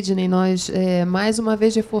 Professor Sidney, nós mais uma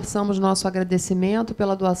vez reforçamos nosso agradecimento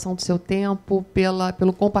pela doação do seu tempo,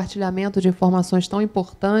 pelo compartilhamento de informações tão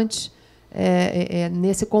importantes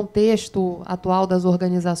nesse contexto atual das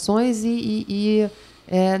organizações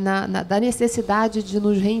da necessidade de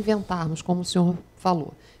nos reinventarmos, como o senhor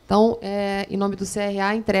falou. Então, em nome do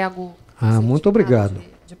CRA, entrego muito obrigado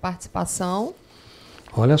de participação.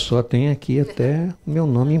 Olha só, tem aqui até o meu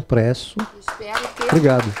nome impresso.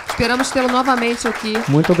 Obrigado. Esperamos tê-lo novamente aqui.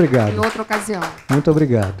 Muito obrigado. Em outra ocasião. Muito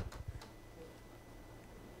obrigado.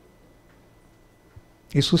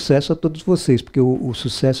 E sucesso a todos vocês, porque o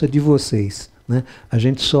sucesso é de vocês, né? A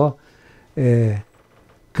gente só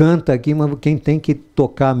canta aqui, mas quem tem que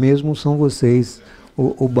tocar mesmo são vocês,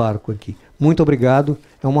 o barco aqui. Muito obrigado.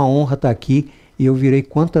 É uma honra estar aqui e eu virei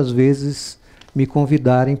quantas vezes me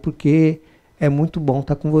convidarem, porque é muito bom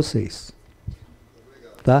estar com vocês.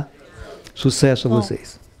 Tá? Sucesso a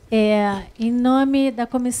vocês. Em nome da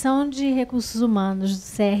Comissão de Recursos Humanos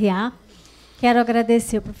do CRA, quero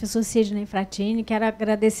agradecer ao professor Sidney Frattini, quero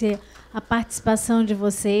agradecer a participação de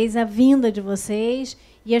vocês, a vinda de vocês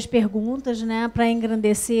e as perguntas, né, para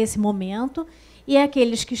engrandecer esse momento, e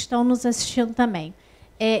aqueles que estão nos assistindo também.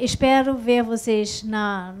 Espero ver vocês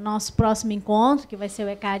no nosso próximo encontro, que vai ser o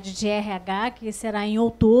ECAD de RH, que será em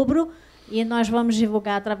outubro, e nós vamos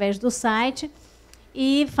divulgar através do site.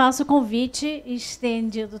 E faço o convite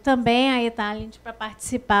estendido também à eTalent para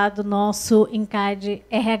participar do nosso ECAD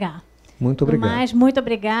RH. Muito obrigado. Muito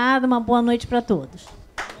obrigado, uma boa noite para todos.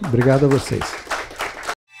 Obrigado a vocês.